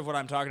 that's sort of what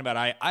I'm talking about.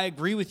 I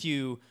agree with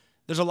you.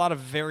 There's a lot of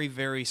very,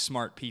 very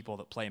smart people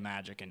that play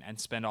Magic and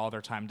spend all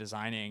their time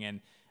designing.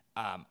 And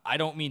I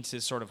don't mean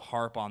to sort of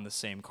harp on the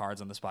same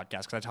cards on this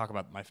podcast because I talk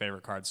about my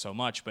favorite cards so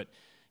much, but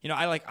you know,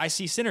 I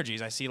see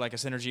synergies. I see like a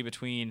synergy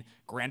between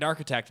Grand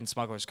Architect and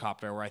Smuggler's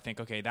Copter, where I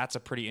think, okay, that's a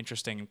pretty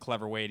interesting and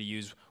clever way to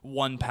use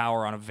 1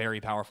 power on a very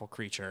powerful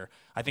creature.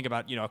 I think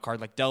about, you know, a card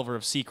like Delver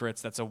of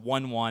Secrets that's a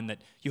 1/1 that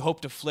you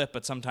hope to flip,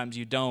 but sometimes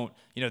you don't.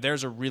 You know,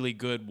 there's a really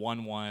good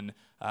 1/1.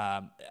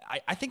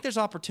 I think there's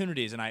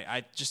opportunities, and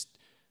I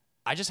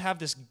just have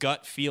this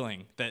gut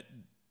feeling that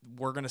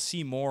we're going to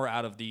see more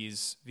out of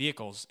these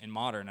vehicles in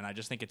Modern, and I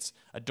just think it's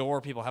a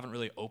door people haven't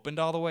really opened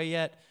all the way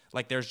yet.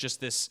 Like there's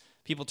just this,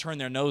 people turn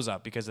their nose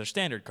up because they're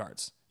Standard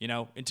cards, you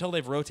know, until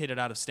they've rotated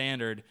out of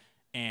Standard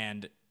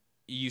and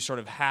you sort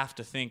of have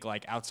to think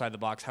like outside the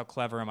box, how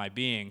clever am I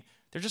being?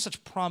 They're just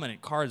such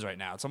prominent cards right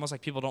now. It's almost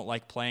like people don't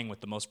like playing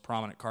with the most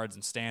prominent cards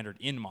in Standard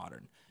in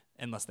Modern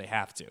unless they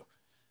have to.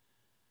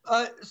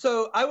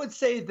 So I would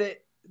say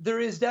that there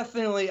is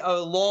definitely a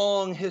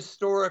long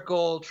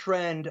historical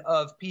trend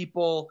of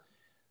people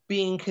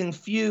being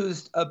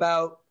confused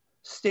about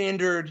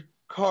Standard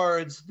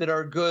cards that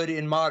are good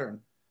in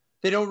Modern.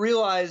 They don't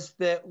realize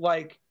that,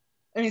 like,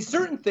 I mean,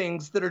 certain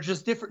things that are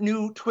just different,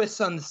 new twists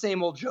on the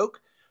same old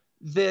joke,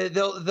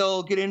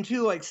 they'll get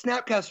into. Like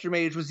Snapcaster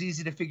Mage was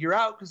easy to figure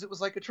out because it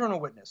was like Eternal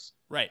Witness.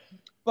 Right.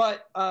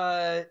 But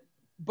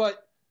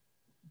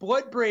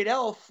Bloodbraid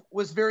Elf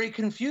was very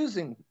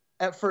confusing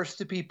at first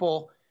to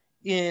people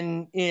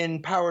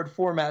in powered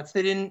formats.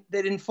 They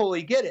didn't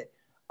fully get it.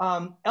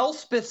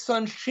 Elspeth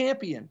Sun's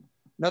Champion,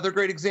 another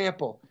great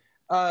example.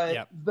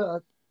 Yep.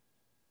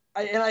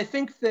 I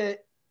think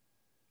that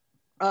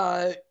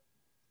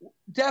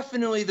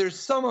definitely there's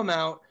some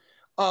amount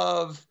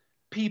of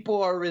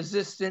people are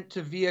resistant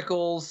to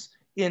vehicles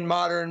in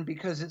Modern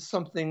because it's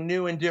something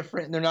new and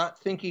different and they're not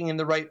thinking in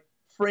the right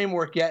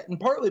framework yet, and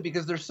partly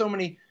because there's so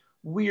many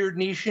weird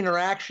niche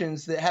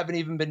interactions that haven't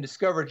even been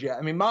discovered yet.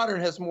 I mean,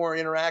 Modern has more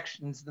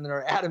interactions than there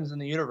are atoms in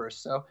the universe.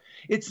 So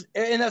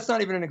and that's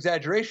not even an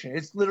exaggeration.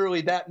 It's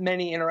literally that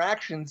many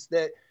interactions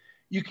that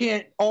you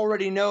can't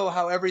already know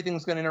how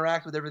everything's going to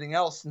interact with everything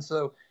else. And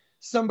so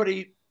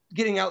somebody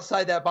getting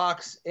outside that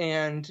box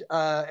and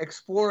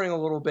exploring a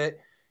little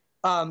bit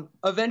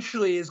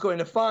eventually is going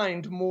to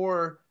find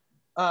more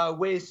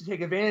ways to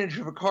take advantage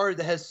of a card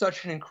that has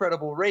such an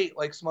incredible rate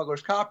like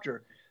Smuggler's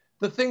Copter.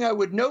 The thing I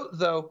would note,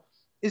 though,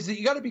 is that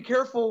you got to be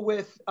careful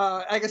with,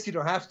 I guess you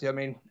don't have to. I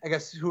mean, I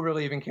guess who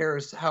really even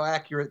cares how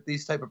accurate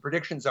these type of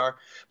predictions are?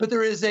 But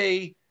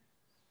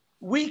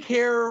we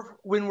care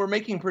when we're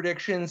making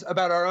predictions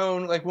about our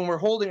own, like when we're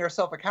holding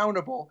ourselves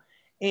accountable,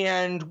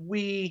 and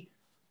we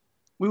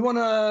want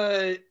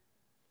to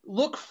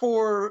look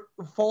for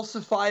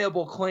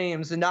falsifiable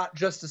claims and not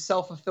just a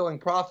self-fulfilling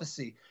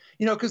prophecy.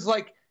 You know, because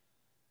like,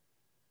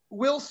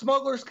 will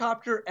Smuggler's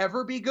Copter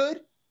ever be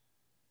good?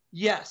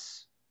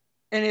 Yes.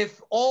 And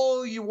if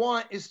all you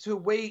want is to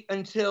wait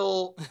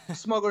until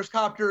Smuggler's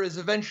Copter is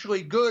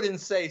eventually good and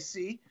say,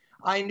 see,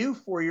 I knew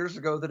 4 years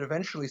ago that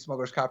eventually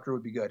Smuggler's Copter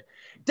would be good.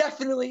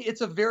 Definitely,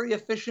 it's a very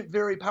efficient,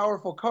 very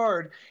powerful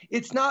card.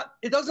 It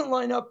doesn't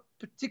line up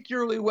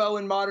particularly well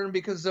in Modern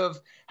because of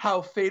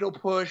how Fatal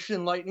Push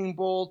and Lightning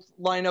Bolt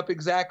line up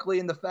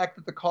exactly, and the fact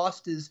that the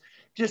cost is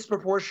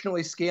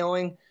disproportionately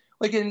scaling.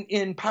 Like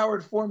in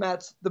powered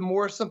formats, the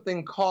more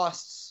something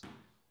costs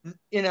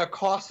in a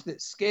cost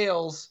that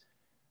scales,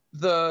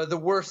 the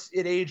worse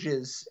it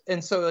ages.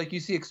 And so like you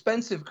see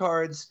expensive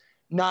cards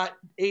not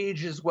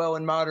age as well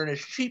in Modern as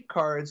cheap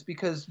cards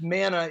because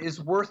mana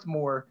is worth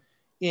more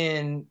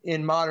in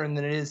modern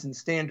than it is in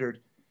standard.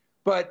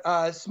 But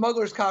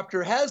Smuggler's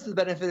Copter has the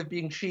benefit of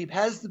being cheap,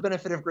 has the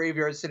benefit of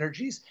graveyard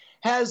synergies,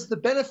 has the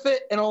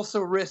benefit and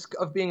also risk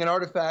of being an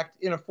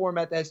artifact in a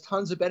format that has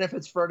tons of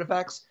benefits for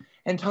artifacts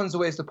and tons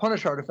of ways to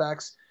punish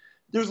artifacts.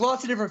 There's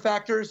lots of different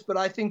factors, but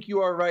I think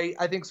you are right.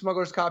 I think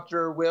Smuggler's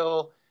Copter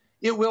will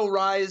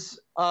rise.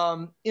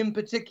 In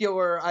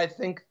particular, I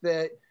think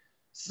that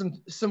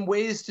some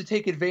ways to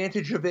take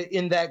advantage of it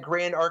in that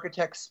grand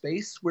architect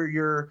space where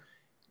you're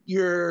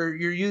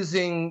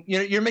using,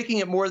 you're making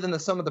it more than the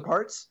sum of the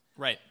parts.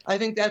 Right. I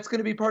think that's going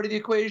to be part of the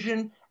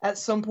equation at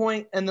some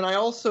point. And then I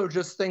also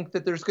just think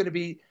that there's going to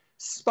be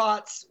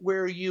spots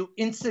where you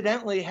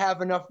incidentally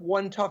have enough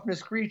 1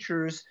 toughness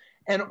creatures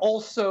and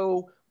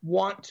also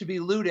want to be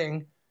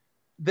looting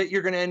that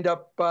you're going to end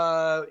up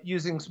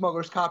using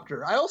Smuggler's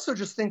Copter. I also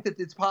just think that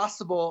it's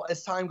possible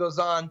as time goes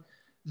on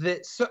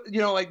that,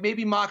 like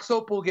maybe Mox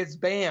Opal gets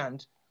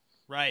banned.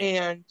 Right.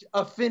 And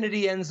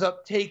Affinity ends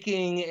up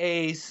taking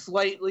a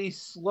slightly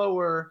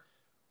slower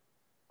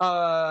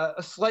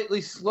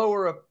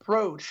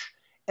approach,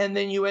 and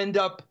then you end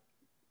up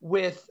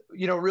with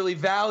really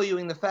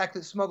valuing the fact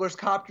that Smuggler's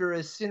Copter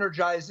is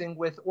synergizing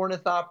with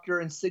Ornithopter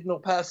and Signal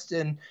Pest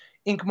and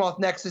Inkmoth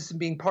Nexus and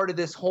being part of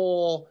this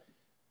whole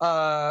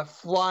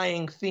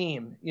flying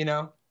theme.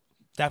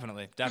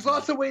 Definitely. There's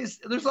lots of ways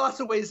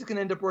it can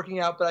end up working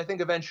out, but I think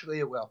eventually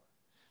it will.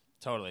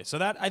 Totally. So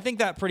I think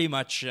that pretty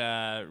much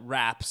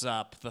wraps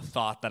up the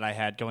thought that I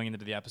had going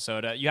into the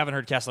episode. You haven't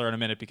heard Kessler in a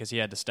minute because he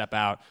had to step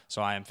out,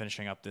 so I am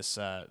finishing up the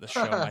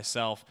show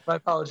myself. My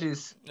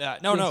apologies. No.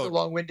 So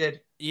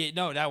long-winded.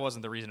 No, that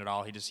wasn't the reason at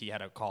all. He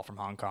had a call from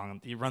Hong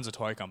Kong. He runs a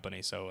toy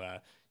company, so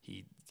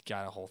he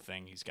got a whole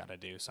thing he's got to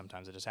do.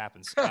 Sometimes it just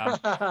happens.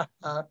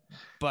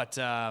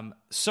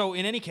 So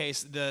in any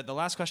case, the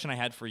last question I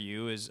had for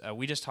you is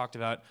we just talked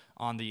about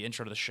on the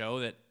intro to the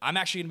show that I'm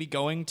actually going to be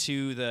going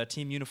to the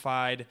Team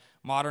Unified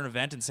Modern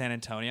event in San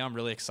Antonio. I'm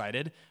really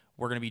excited.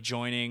 I'm going to be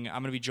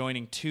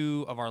joining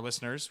 2 of our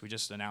listeners. We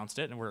just announced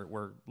it, and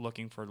we're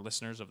looking for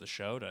listeners of the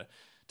show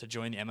to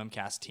join the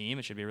MMCast team.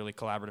 It should be a really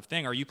collaborative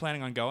thing. Are you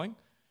planning on going?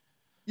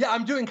 Yeah,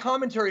 I'm doing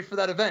commentary for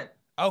that event.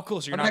 Oh,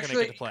 cool. So you're not going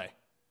to get to play.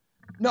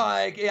 No,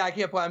 I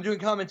can't play. I'm doing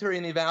commentary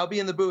in the event. I'll be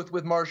in the booth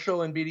with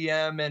Marshall and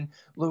BDM and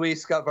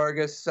Luis Scott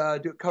Vargas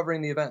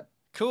covering the event.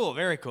 Cool.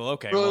 Very cool.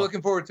 Okay. Really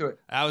looking forward to it.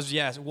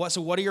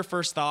 So what are your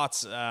first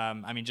thoughts?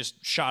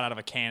 Just shot out of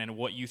a cannon,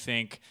 what you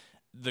think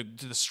the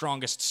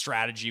strongest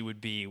strategy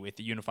would be with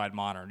the Unified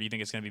Modern? Do you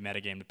think it's going to be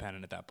metagame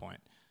dependent at that point?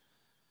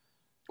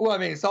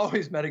 Well, it's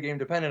always metagame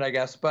dependent, I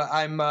guess, but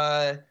I'm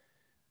not.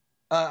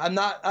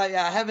 I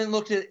haven't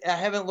looked at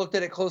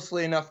it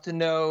closely enough to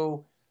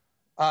know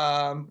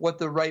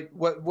what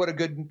a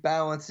good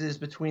balance is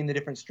between the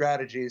different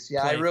strategies.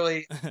 Yeah, I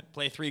really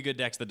play 3 good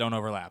decks that don't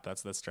overlap.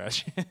 That's the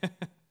strategy.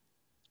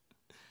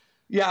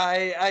 Yeah,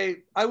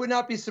 I would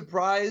not be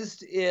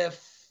surprised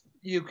if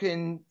you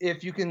can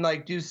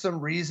like do some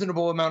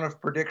reasonable amount of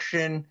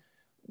prediction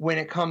when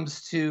it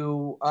comes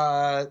to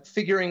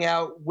figuring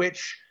out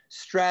which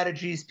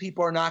strategies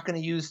people are not going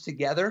to use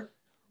together.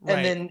 Right.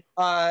 And then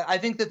I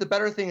think that the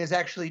better thing is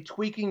actually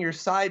tweaking your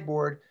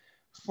sideboard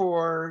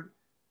for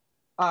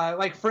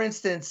like, for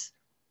instance,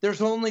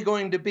 there's only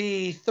going to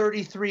be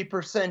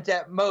 33%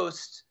 at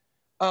most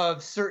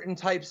of certain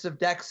types of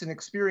decks and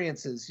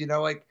experiences.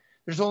 Like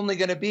there's only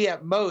going to be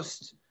at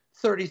most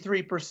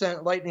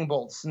 33% Lightning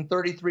Bolts and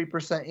 33%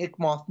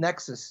 Inkmoth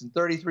Nexus and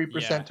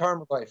 33%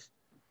 Tarmogoyf.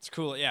 It's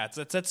cool. Yeah,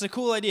 it's a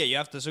cool idea.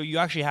 You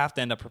actually have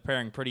to end up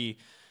preparing for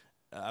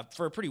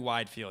a pretty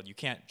wide field. You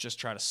can't just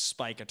try to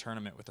spike a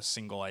tournament with a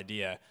single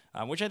idea,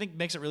 which I think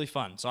makes it really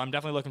fun. So I'm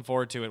definitely looking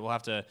forward to it. We'll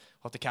have to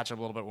catch up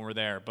a little bit when we're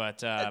there. But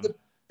the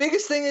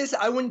biggest thing is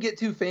I wouldn't get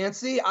too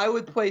fancy. I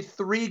would play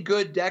 3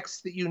 good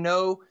decks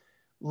that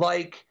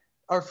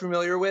are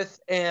familiar with,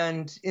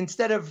 and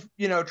instead of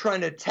trying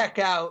to tech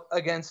out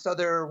against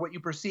what you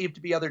perceive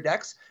to be other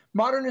decks,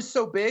 Modern is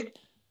so big.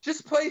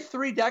 Just play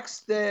 3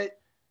 decks that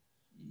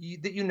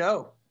you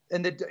know.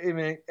 And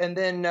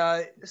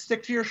then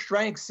stick to your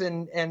strengths,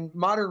 and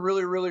Modern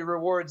really, really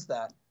rewards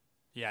that.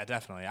 Yeah,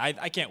 definitely.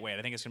 I can't wait.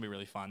 I think it's going to be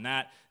really fun.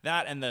 That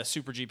and the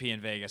Super GP in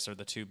Vegas are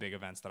the 2 big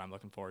events that I'm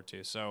looking forward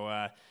to.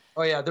 So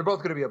oh yeah, they're both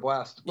going to be a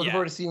blast. Looking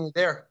forward to seeing you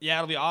there. Yeah,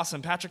 it'll be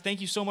awesome. Patrick,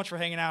 thank you so much for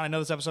hanging out. I know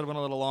this episode went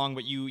a little long,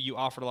 but you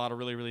offered a lot of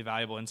really, really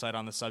valuable insight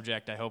on the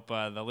subject. I hope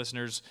the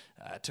listeners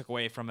took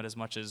away from it as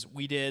much as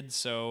we did.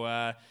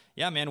 So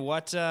yeah, man,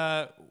 where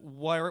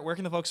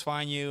can the folks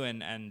find you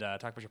and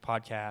talk about your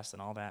podcast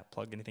and all that?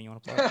 Plug anything you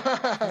want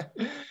to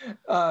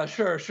plug?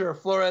 Sure.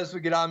 Flores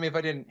would get on me if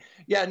I didn't.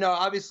 Yeah, no,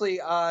 obviously,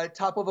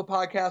 Top Level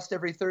Podcast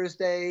every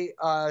Thursday,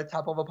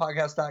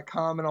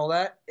 toplevelpodcast.com and all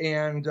that.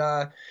 And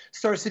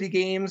Star City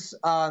Games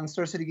on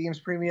Star City Games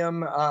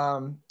Premium,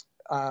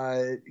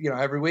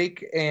 every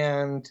week.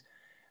 And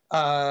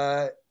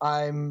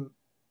I'm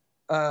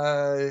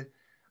a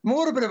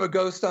little bit of a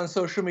ghost on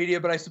social media,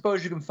 but I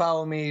suppose you can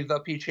follow me, the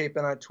P.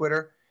 Chapin, on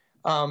Twitter.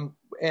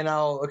 And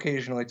I'll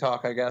occasionally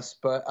talk, I guess.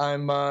 But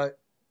and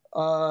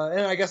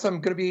I guess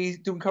I'm going to be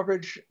doing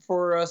coverage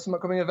for some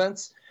upcoming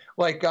events.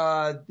 like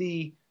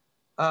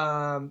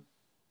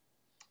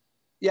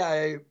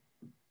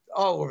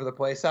all over the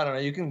place. I don't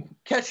know. You can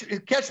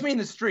catch me in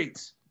the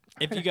streets.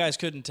 If you guys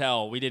couldn't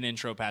tell, we didn't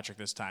intro Patrick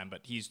this time, but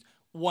he's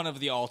one of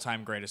the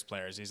all-time greatest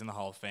players. He's in the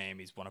Hall of Fame.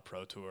 He's won a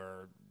Pro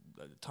Tour,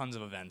 tons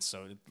of events.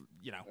 So,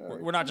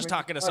 we're not just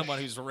talking to someone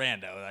who's a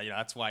rando.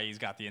 That's why he's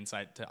got the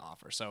insight to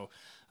offer. So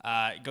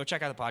go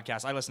check out the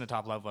podcast. I listen to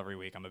Top Level every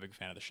week. I'm a big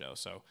fan of the show.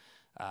 So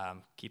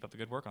keep up the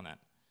good work on that.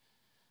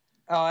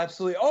 Oh,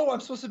 absolutely. Oh, I'm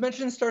supposed to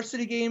mention Star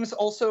City Games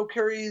also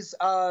carries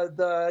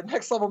the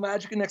Next Level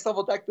Magic and Next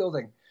Level Deck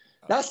Building.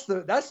 That's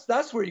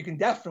where you can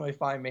definitely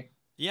find me.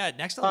 Yeah,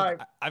 Next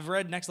Level. I've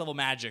read Next Level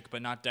Magic,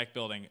 but not Deck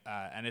Building,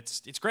 and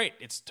it's great.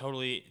 It's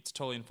totally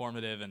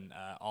informative, and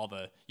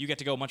you get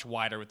to go much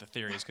wider with the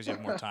theories because you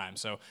have more time.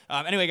 So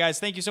anyway, guys,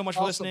 thank you so much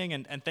for listening,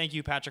 and thank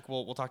you, Patrick.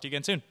 We'll talk to you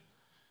again soon.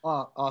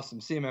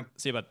 Awesome. See you, man.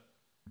 See you, bud.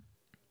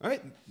 All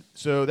right,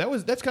 so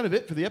that's kind of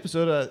it for the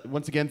episode.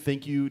 Once again,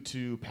 thank you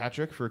to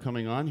Patrick for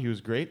coming on. He was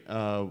great.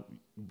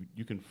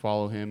 You can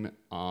follow him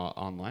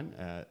online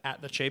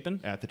at the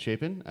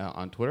Chapin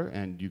on Twitter,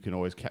 and you can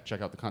always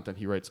check out the content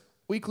he writes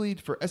weekly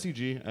for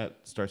SEG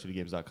at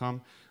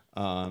StarCityGames.com.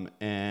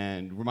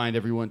 And remind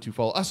everyone to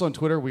follow us on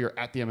Twitter. We are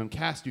at the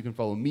MMCast. You can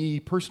follow me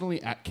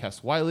personally at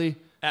Kess Wiley.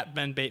 At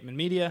Ben Bateman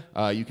Media.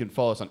 You can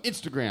follow us on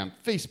Instagram,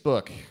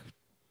 Facebook,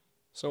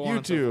 so on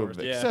YouTube,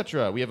 so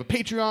etc. We have a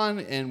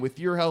Patreon, and with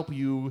your help,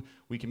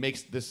 we can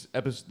make this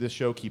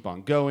show keep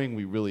on going.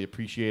 We really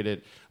appreciate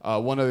it.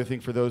 One other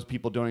thing for those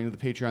people donating to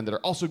the Patreon that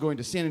are also going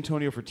to San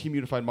Antonio for Team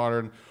Unified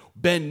Modern,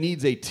 Ben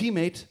needs a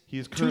teammate. He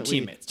is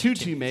currently two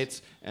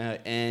teammates,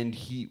 and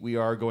we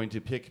are going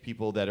to pick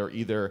people that are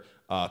either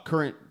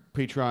current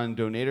Patreon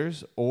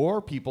donators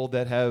or people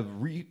that have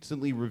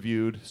recently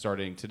reviewed,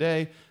 starting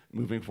today,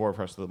 moving forward for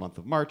the rest of the month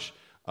of March,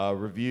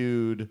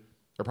 reviewed,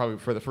 or probably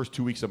for the first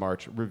 2 weeks of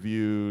March,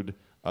 reviewed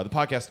the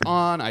podcast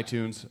on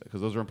iTunes, because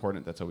those are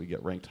important. That's how we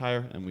get ranked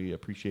higher, and we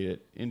appreciate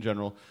it in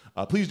general.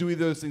 Please do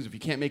either of those things if you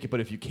can't make it, but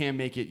if you can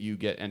make it, you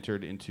get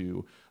entered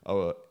into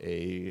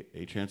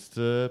a chance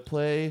to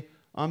play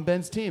on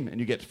Ben's team, and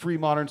you get free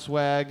Modern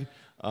swag,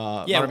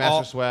 Modern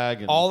Master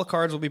swag. And all the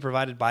cards will be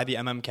provided by the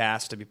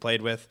MMCast to be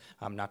played with,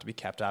 not to be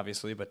kept,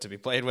 obviously, but to be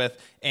played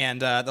with. And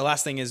the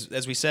last thing is,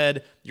 as we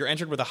said, you're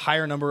entered with a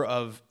higher number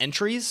of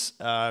entries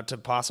to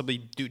possibly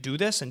do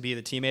this and be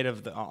the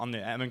teammate on the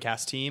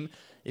MMCast team.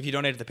 If you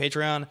donate to the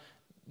Patreon,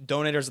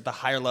 donators at the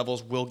higher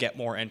levels will get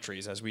more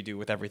entries, as we do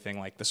with everything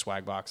like the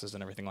swag boxes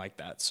and everything like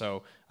that.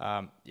 So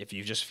if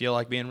you just feel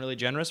like being really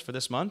generous for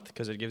this month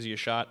because it gives you a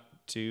shot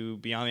to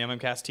be on the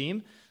MMCast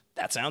team,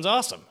 that sounds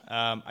awesome.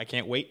 I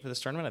can't wait for this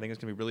tournament. I think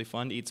it's going to be really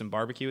fun to eat some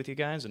barbecue with you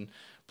guys and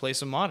play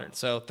some Modern.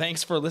 So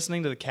thanks for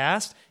listening to the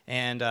cast,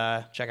 and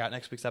check out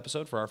next week's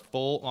episode for our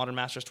full Modern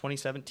Masters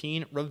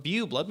 2017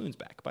 review. Blood Moon's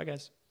back. Bye,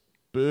 guys.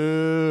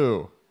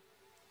 Boo.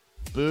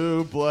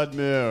 Boo, Blood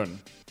Moon.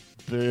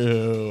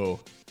 Boo.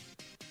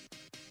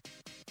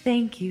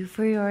 Thank you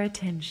for your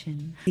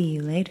attention. See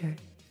you later,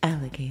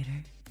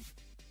 alligator.